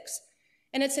 6.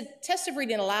 And it's a test of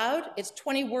reading aloud. It's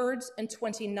 20 words and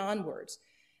 20 non-words.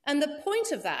 And the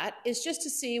point of that is just to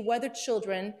see whether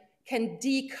children can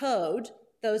decode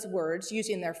those words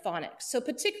using their phonics. So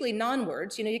particularly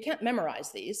non-words, you can't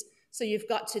memorize these, so you've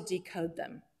got to decode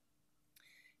them.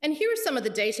 And here are some of the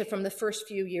data from the first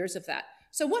few years of that.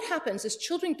 So what happens is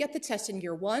children get the test in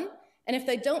year 1, and if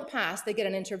they don't pass, they get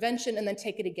an intervention and then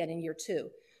take it again in year 2.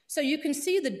 So you can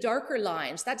see the darker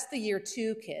lines, that's the year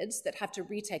 2 kids that have to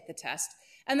retake the test,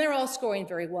 and they're all scoring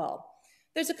very well.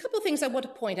 There's a couple things I want to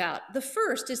point out. The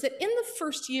first is that in the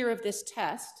first year of this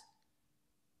test,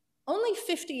 only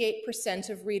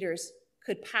 58% of readers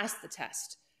could pass the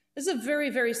test. This is a very,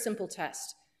 very simple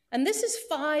test. And this is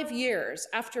 5 years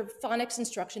after phonics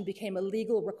instruction became a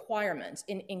legal requirement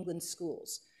in England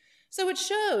schools. So it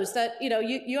shows that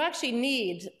you actually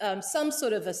need some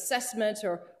sort of assessment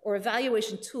or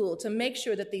evaluation tool to make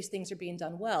sure that these things are being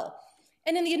done well.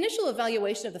 And in the initial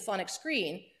evaluation of the phonics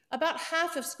screen, about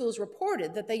half of schools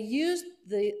reported that they used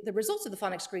the results of the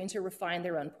phonics screen to refine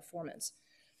their own performance.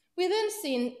 We've then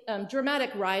seen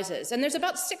dramatic rises, and there's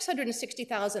about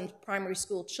 660,000 primary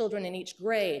school children in each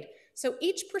grade. So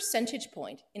each percentage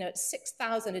point, it's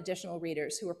 6,000 additional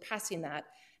readers who are passing that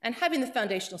and having the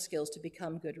foundational skills to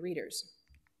become good readers.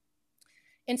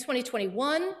 In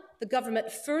 2021, the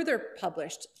government further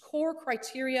published core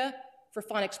criteria for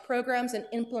phonics programs and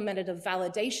implemented a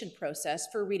validation process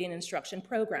for reading instruction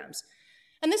programs.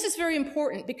 And this is very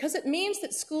important because it means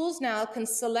that schools now can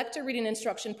select a reading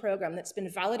instruction program that's been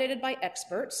validated by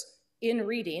experts in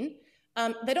reading.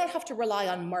 They don't have to rely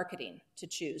on marketing to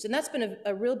choose. And that's been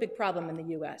a real big problem in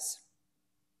the US.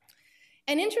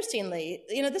 And interestingly,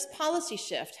 this policy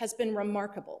shift has been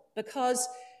remarkable because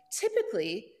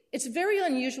typically it's very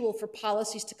unusual for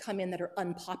policies to come in that are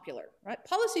unpopular, right?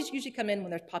 Policies usually come in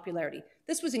when there's popularity.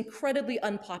 This was incredibly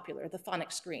unpopular, the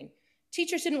phonics screen.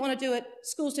 Teachers didn't want to do it,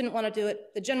 schools didn't want to do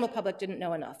it, the general public didn't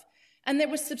know enough. And there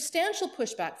was substantial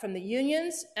pushback from the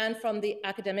unions and from the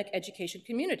academic education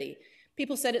community.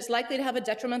 People said it's likely to have a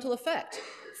detrimental effect.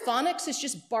 Phonics is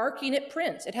just barking at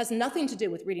print. It has nothing to do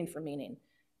with reading for meaning.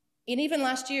 And even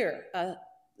last year,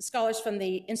 scholars from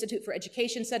the Institute for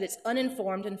Education said it's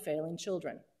uninformed and failing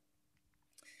children.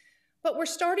 But we're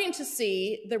starting to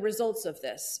see the results of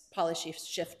this policy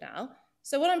shift now.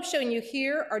 So what I'm showing you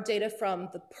here are data from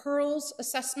the PEARLS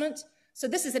assessment. So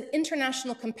this is an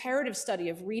international comparative study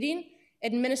of reading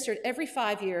administered every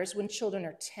 5 years when children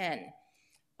are 10.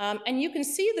 And you can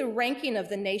see the ranking of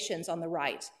the nations on the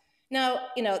right. Now,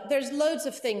 there's loads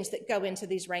of things that go into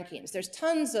these rankings. There's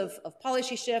tons of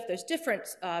policy shift. There's different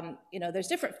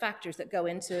factors that go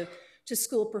into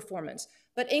school performance.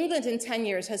 But England in 10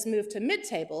 years has moved to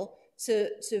mid-table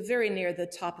to very near the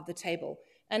top of the table.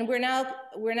 And we're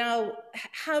now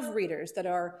have readers that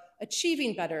are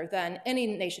achieving better than any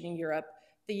nation in Europe,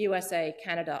 the USA,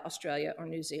 Canada, Australia, or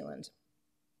New Zealand.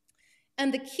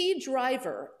 And the key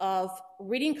driver of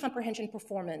reading comprehension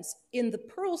performance in the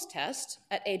PEARLS test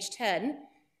at age 10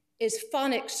 is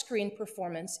phonics screen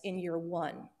performance in year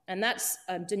 1. And that's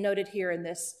denoted here in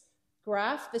this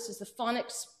graph. This is the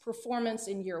phonics performance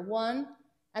in year 1,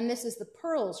 and this is the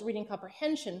PEARLS reading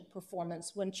comprehension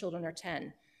performance when children are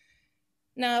 10.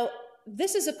 Now,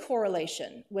 this is a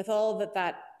correlation with all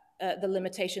the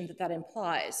limitation that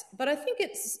implies, but I think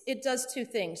it does two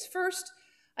things. First,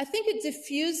 I think it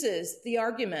diffuses the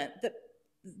argument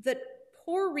that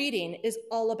poor reading is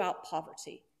all about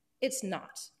poverty. It's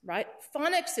not, right?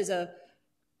 Phonics is a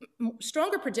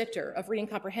stronger predictor of reading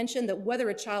comprehension than whether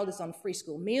a child is on free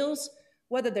school meals,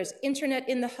 whether there's internet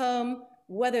in the home,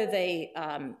 whether they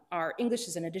are English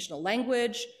as an additional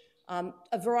language,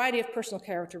 a variety of personal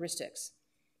characteristics.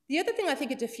 The other thing I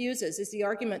think it diffuses is the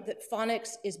argument that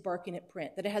phonics is barking at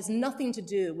print, that it has nothing to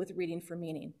do with reading for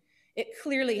meaning. It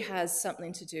clearly has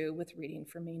something to do with reading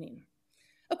for meaning.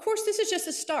 Of course, this is just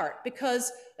a start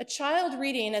because a child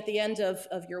reading at the end of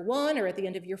year 1 or at the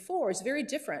end of year 4 is very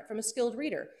different from a skilled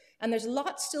reader. And there's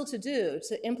lots still to do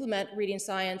to implement reading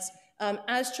science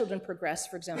as children progress,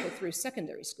 for example, through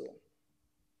secondary school.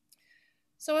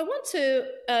 So I want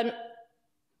to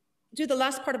do the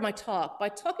last part of my talk by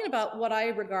talking about what I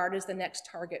regard as the next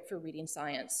target for reading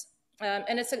science.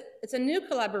 And it's a new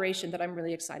collaboration that I'm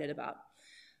really excited about.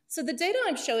 So the data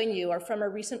I'm showing you are from a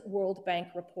recent World Bank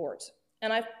report.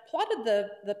 And I've plotted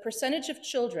the percentage of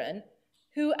children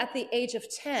who at the age of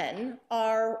 10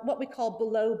 are what we call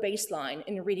below baseline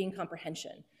in reading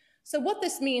comprehension. So what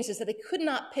this means is that they could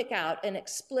not pick out an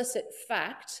explicit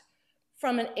fact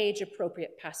from an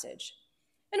age-appropriate passage.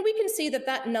 And we can see that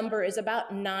that number is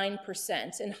about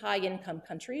 9% in high-income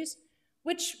countries,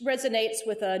 which resonates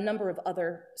with a number of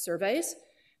other surveys.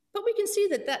 But we can see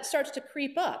that that starts to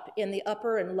creep up in the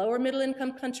upper and lower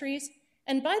middle-income countries.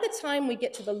 And by the time we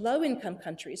get to the low-income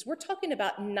countries, we're talking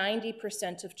about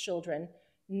 90% of children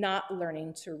not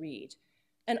learning to read.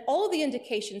 And all the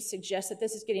indications suggest that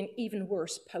this is getting even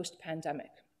worse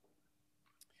post-pandemic.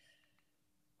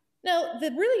 Now, the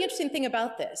really interesting thing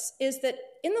about this is that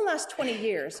in the last 20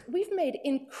 years, we've made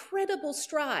incredible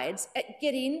strides at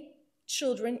getting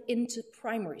children into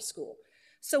primary school.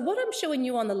 So what I'm showing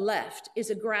you on the left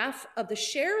is a graph of the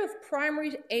share of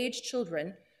primary-age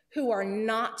children who are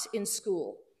not in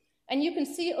school. And you can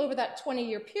see over that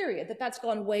 20-year period that that's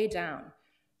gone way down.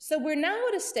 So we're now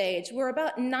at a stage where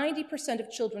about 90%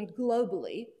 of children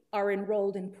globally are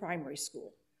enrolled in primary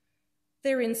school.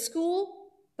 They're in school,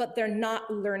 but they're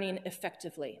not learning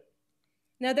effectively.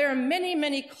 Now, there are many,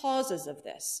 many causes of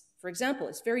this. For example,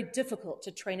 it's very difficult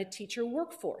to train a teacher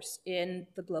workforce in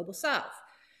the global south.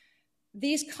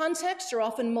 These contexts are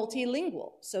often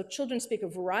multilingual, so children speak a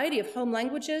variety of home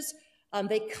languages.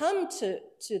 They come to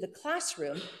the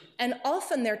classroom, and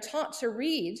often they're taught to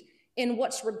read in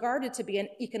what's regarded to be an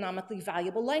economically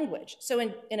valuable language. So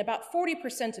in about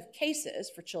 40% of cases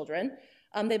for children,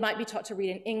 they might be taught to read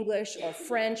in English or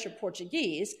French or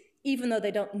Portuguese, even though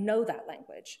they don't know that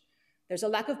language. There's a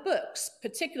lack of books,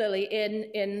 particularly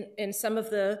in some of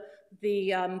the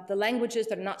languages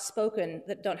that are not spoken,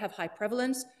 that don't have high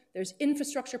prevalence. There's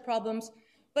infrastructure problems.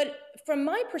 But from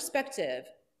my perspective,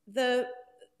 the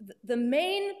the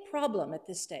main problem at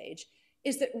this stage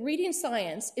is that reading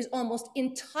science is almost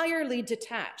entirely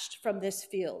detached from this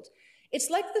field. It's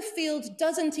like the field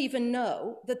doesn't even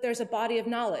know that there's a body of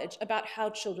knowledge about how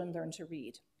children learn to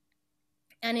read.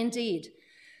 And indeed,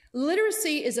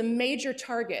 literacy is a major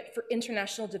target for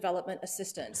international development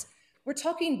assistance. We're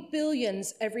talking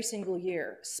billions every single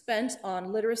year spent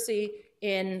on literacy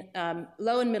in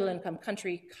low and middle income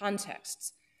country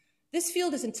contexts. This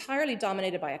field is entirely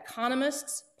dominated by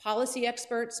economists, policy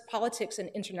experts, politics and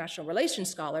international relations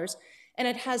scholars, and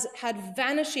it has had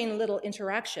vanishing little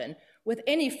interaction with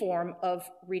any form of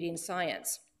reading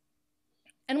science.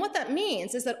 And what that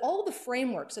means is that all the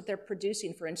frameworks that they're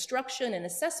producing for instruction and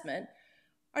assessment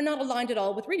are not aligned at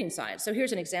all with reading science. So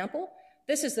here's an example.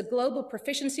 This is the Global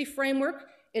Proficiency Framework.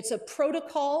 It's a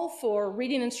protocol for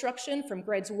reading instruction from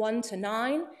grades 1 to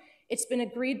 9. It's been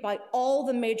agreed by all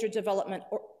the major development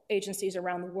agencies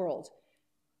around the world.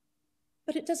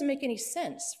 But it doesn't make any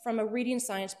sense from a reading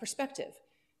science perspective.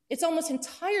 It's almost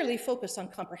entirely focused on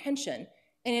comprehension,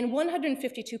 and in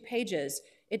 152 pages,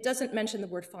 it doesn't mention the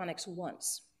word phonics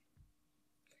once.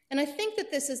 And I think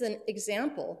that this is an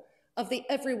example of the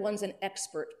everyone's an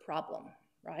expert problem,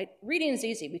 right? Reading is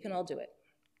easy, we can all do it.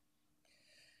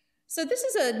 So this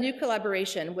is a new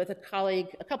collaboration with a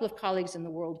couple of colleagues in the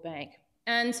World Bank.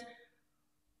 And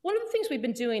one of the things we've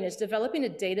been doing is developing a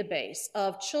database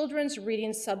of children's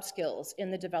reading subskills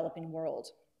in the developing world.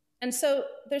 And so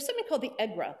there's something called the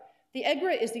EGRA. The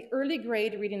EGRA is the Early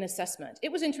Grade Reading Assessment.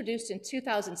 It was introduced in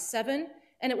 2007,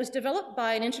 and it was developed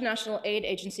by an international aid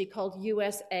agency called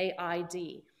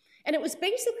USAID. And it was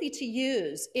basically to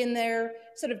use in their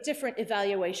sort of different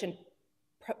evaluation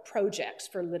projects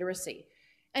for literacy.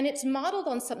 And it's modeled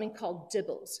on something called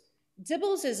DIBELS.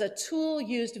 DIBELS is a tool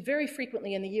used very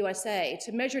frequently in the USA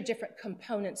to measure different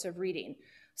components of reading.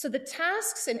 So the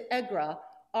tasks in EGRA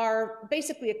are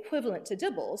basically equivalent to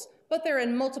DIBELS, but they're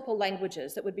in multiple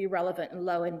languages that would be relevant in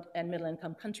low and middle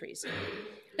income countries.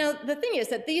 Now, the thing is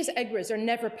that these EGRAs are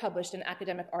never published in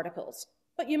academic articles,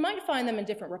 but you might find them in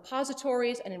different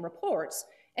repositories and in reports,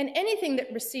 and anything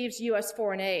that receives US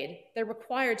foreign aid, they're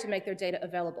required to make their data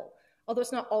available, although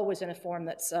it's not always in a form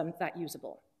that's that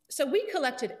usable. So we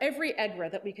collected every EGRA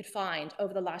that we could find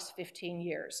over the last 15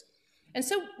 years. And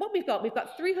so what we've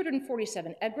got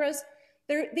 347 EGRAs.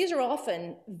 These are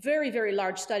often very, very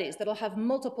large studies that'll have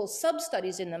multiple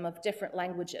sub-studies in them of different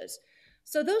languages.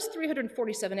 So those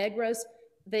 347 EGRAs,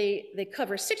 they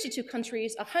cover 62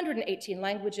 countries, 118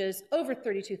 languages, over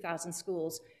 32,000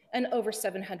 schools, and over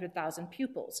 700,000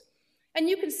 pupils. And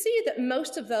you can see that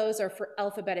most of those are for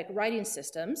alphabetic writing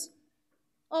systems,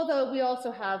 although we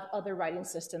also have other writing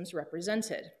systems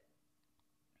represented.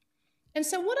 And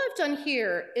so what I've done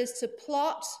here is to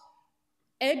plot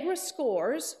EGRA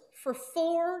scores for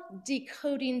 4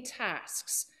 decoding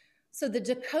tasks. So the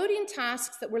decoding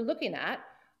tasks that we're looking at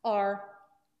are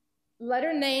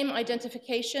letter name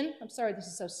identification, I'm sorry this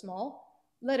is so small,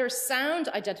 letter sound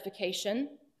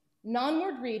identification,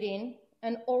 non-word reading,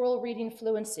 and oral reading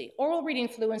fluency. Oral reading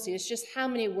fluency is just how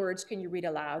many words can you read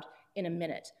aloud in a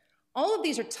minute. All of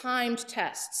these are timed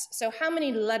tests, so how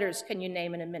many letters can you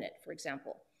name in a minute, for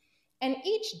example. And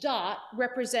each dot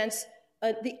represents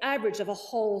the average of a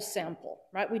whole sample,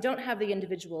 right? We don't have the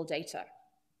individual data.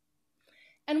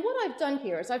 And what I've done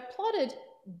here is I've plotted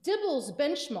DIBELS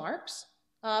benchmarks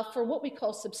for what we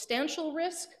call substantial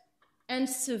risk and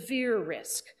severe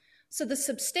risk. So the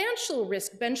substantial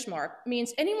risk benchmark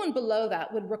means anyone below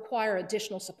that would require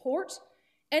additional support.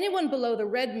 Anyone below the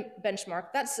red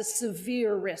benchmark, that's a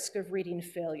severe risk of reading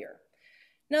failure.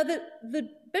 Now, the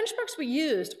benchmarks we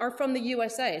used are from the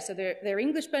USA, so they're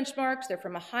English benchmarks, they're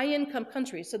from a high-income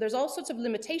country, so there's all sorts of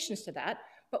limitations to that,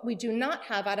 but we do not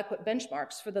have adequate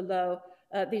benchmarks for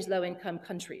these low-income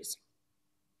countries.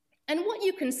 And what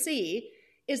you can see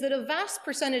is that a vast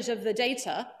percentage of the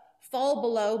data fall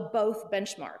below both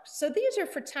benchmarks. So these are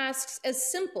for tasks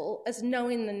as simple as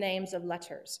knowing the names of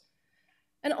letters.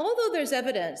 And although there's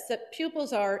evidence that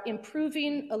pupils are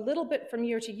improving a little bit from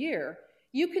year to year,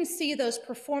 you can see those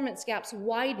performance gaps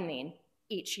widening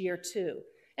each year too.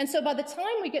 And so by the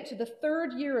time we get to the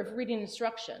 3rd year of reading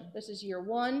instruction, this is year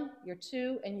 1, year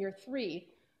 2, and year 3,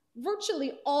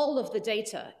 virtually all of the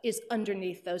data is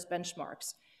underneath those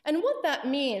benchmarks. And what that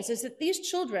means is that these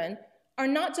children are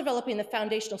not developing the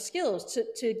foundational skills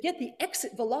to get the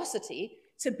exit velocity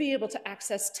to be able to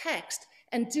access text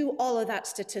and do all of that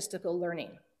statistical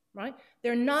learning, right?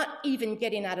 They're not even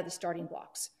getting out of the starting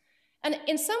blocks. And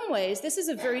in some ways, this is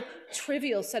a very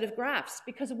trivial set of graphs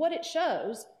because what it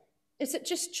shows is that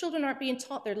just children aren't being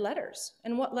taught their letters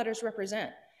and what letters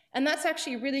represent. And that's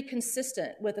actually really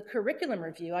consistent with a curriculum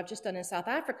review I've just done in South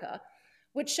Africa,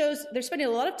 which shows they're spending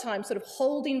a lot of time sort of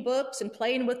holding books and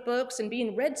playing with books and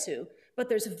being read to, but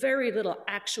there's very little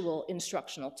actual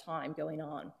instructional time going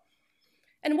on.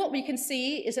 And what we can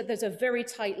see is that there's a very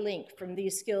tight link from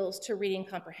these skills to reading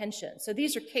comprehension. So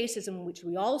these are cases in which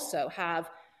we also have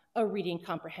a reading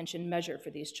comprehension measure for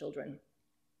these children.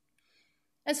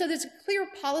 And so there's a clear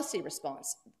policy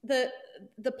response. The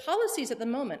policies at the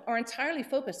moment are entirely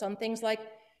focused on things like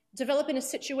developing a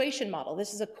situation model.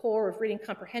 This is a core of reading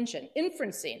comprehension.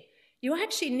 Inferencing. You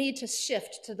actually need to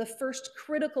shift to the first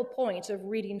critical point of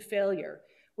reading failure,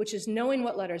 which is knowing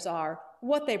what letters are,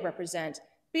 what they represent,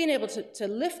 being able to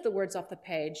lift the words off the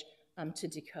page to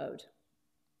decode.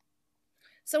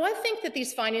 So I think that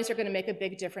these findings are going to make a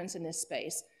big difference in this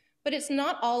space, but it's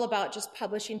not all about just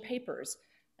publishing papers.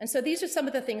 And so these are some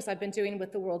of the things I've been doing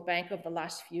with the World Bank over the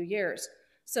last few years.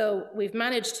 So we've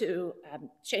managed to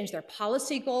change their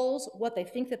policy goals, what they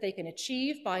think that they can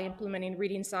achieve by implementing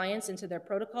reading science into their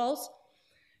protocols.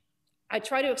 I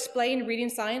try to explain reading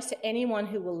science to anyone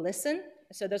who will listen.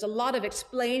 So there's a lot of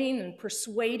explaining and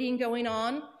persuading going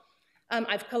on.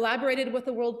 I've collaborated with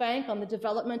the World Bank on the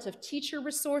development of teacher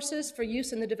resources for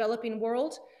use in the developing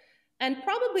world. And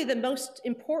probably the most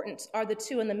important are the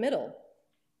two in the middle.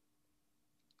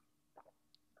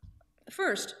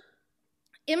 First,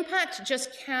 impact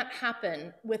just can't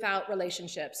happen without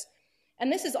relationships.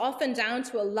 And this is often down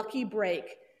to a lucky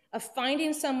break of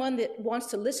finding someone that wants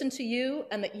to listen to you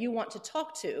and that you want to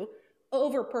talk to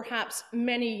over perhaps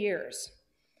many years.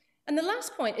 And the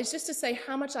last point is just to say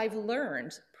how much I've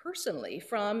learned personally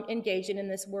from engaging in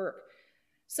this work.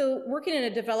 So working in a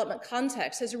development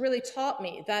context has really taught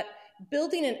me that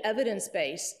building an evidence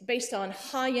base based on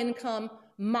high-income,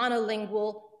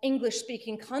 monolingual,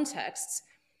 English-speaking contexts,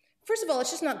 first of all, it's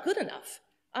just not good enough.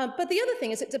 But the other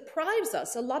thing is it deprives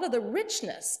us a lot of the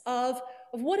richness of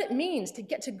what it means to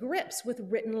get to grips with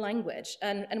written language.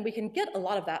 And we can get a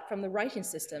lot of that from the writing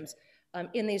systems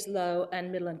in these low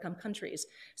and middle income countries.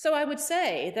 So I would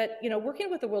say that working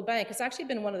with the World Bank has actually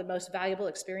been one of the most valuable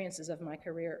experiences of my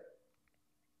career.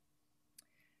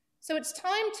 So it's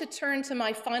time to turn to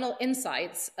my final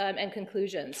insights and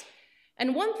conclusions.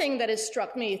 And one thing that has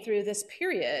struck me through this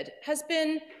period has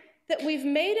been that we've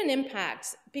made an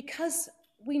impact because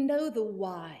we know the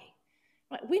why.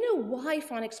 We know why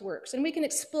phonics works, and we can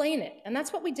explain it, and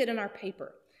that's what we did in our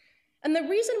paper. And the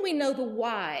reason we know the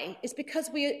why is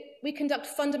because we conduct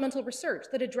fundamental research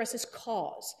that addresses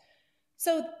cause.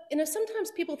 So,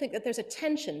 sometimes people think that there's a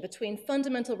tension between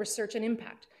fundamental research and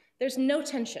impact. There's no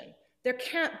tension. There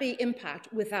can't be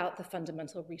impact without the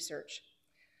fundamental research.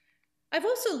 I've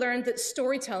also learned that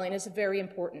storytelling is very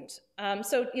important.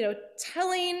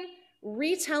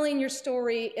 Retelling your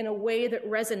story in a way that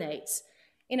resonates.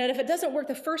 If it doesn't work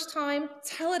the first time,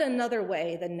 tell it another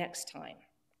way the next time.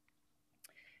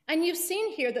 And you've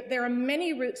seen here that there are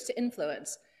many routes to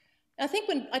influence. I think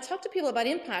when I talk to people about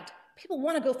impact, people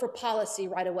want to go for policy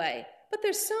right away. But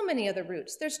there's so many other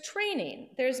routes. There's training,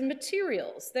 there's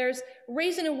materials, there's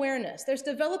raising awareness, there's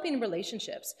developing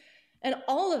relationships. And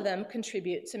all of them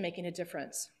contribute to making a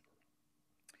difference.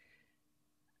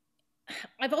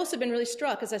 I've also been really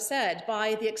struck, as I said,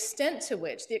 by the extent to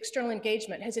which the external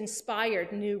engagement has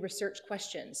inspired new research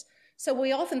questions. So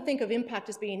we often think of impact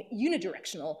as being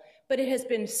unidirectional, but it has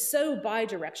been so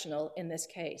bidirectional in this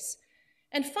case.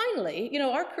 And finally,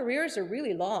 our careers are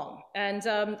really long. And,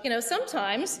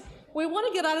 sometimes we want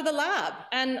to get out of the lab.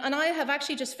 And I have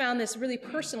actually just found this really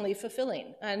personally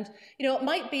fulfilling. And, it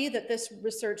might be that this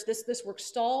research, this work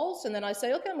stalls, and then I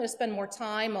say, okay, I'm going to spend more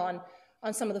time on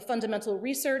some of the fundamental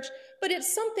research, but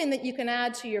it's something that you can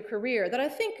add to your career that I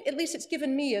think, at least it's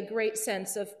given me a great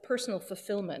sense of personal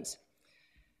fulfillment.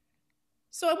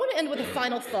 So I want to end with a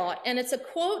final thought, and it's a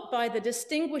quote by the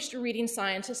distinguished reading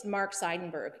scientist Mark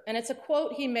Seidenberg, and it's a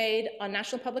quote he made on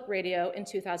National Public Radio in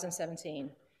 2017.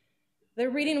 "The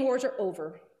reading wars are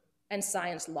over, and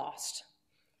science lost."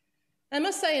 I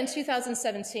must say in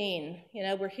 2017,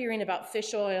 we're hearing about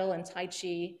fish oil and Tai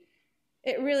Chi.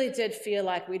 It really did feel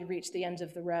like we'd reached the end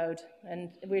of the road,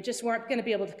 and we just weren't going to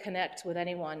be able to connect with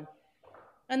anyone.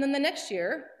 And then the next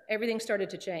year, everything started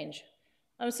to change.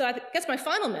 So I guess my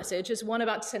final message is one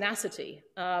about tenacity,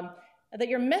 that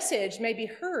your message may be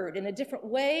heard in a different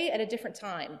way at a different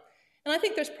time. And I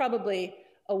think there's probably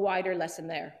a wider lesson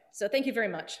there. So thank you very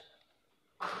much.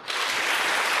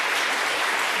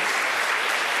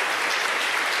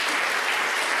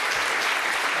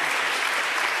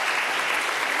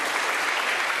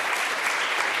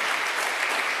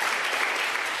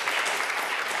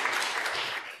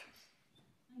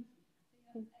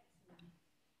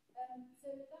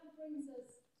 Brings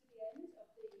us to the end of the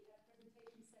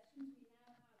presentation sessions. We now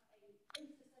have a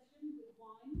poster session with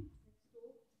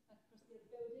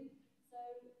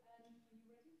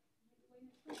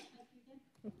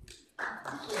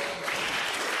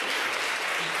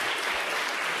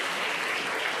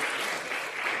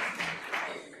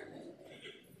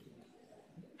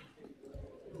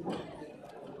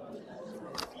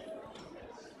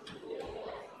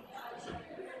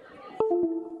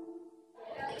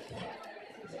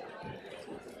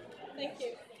Thank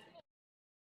you.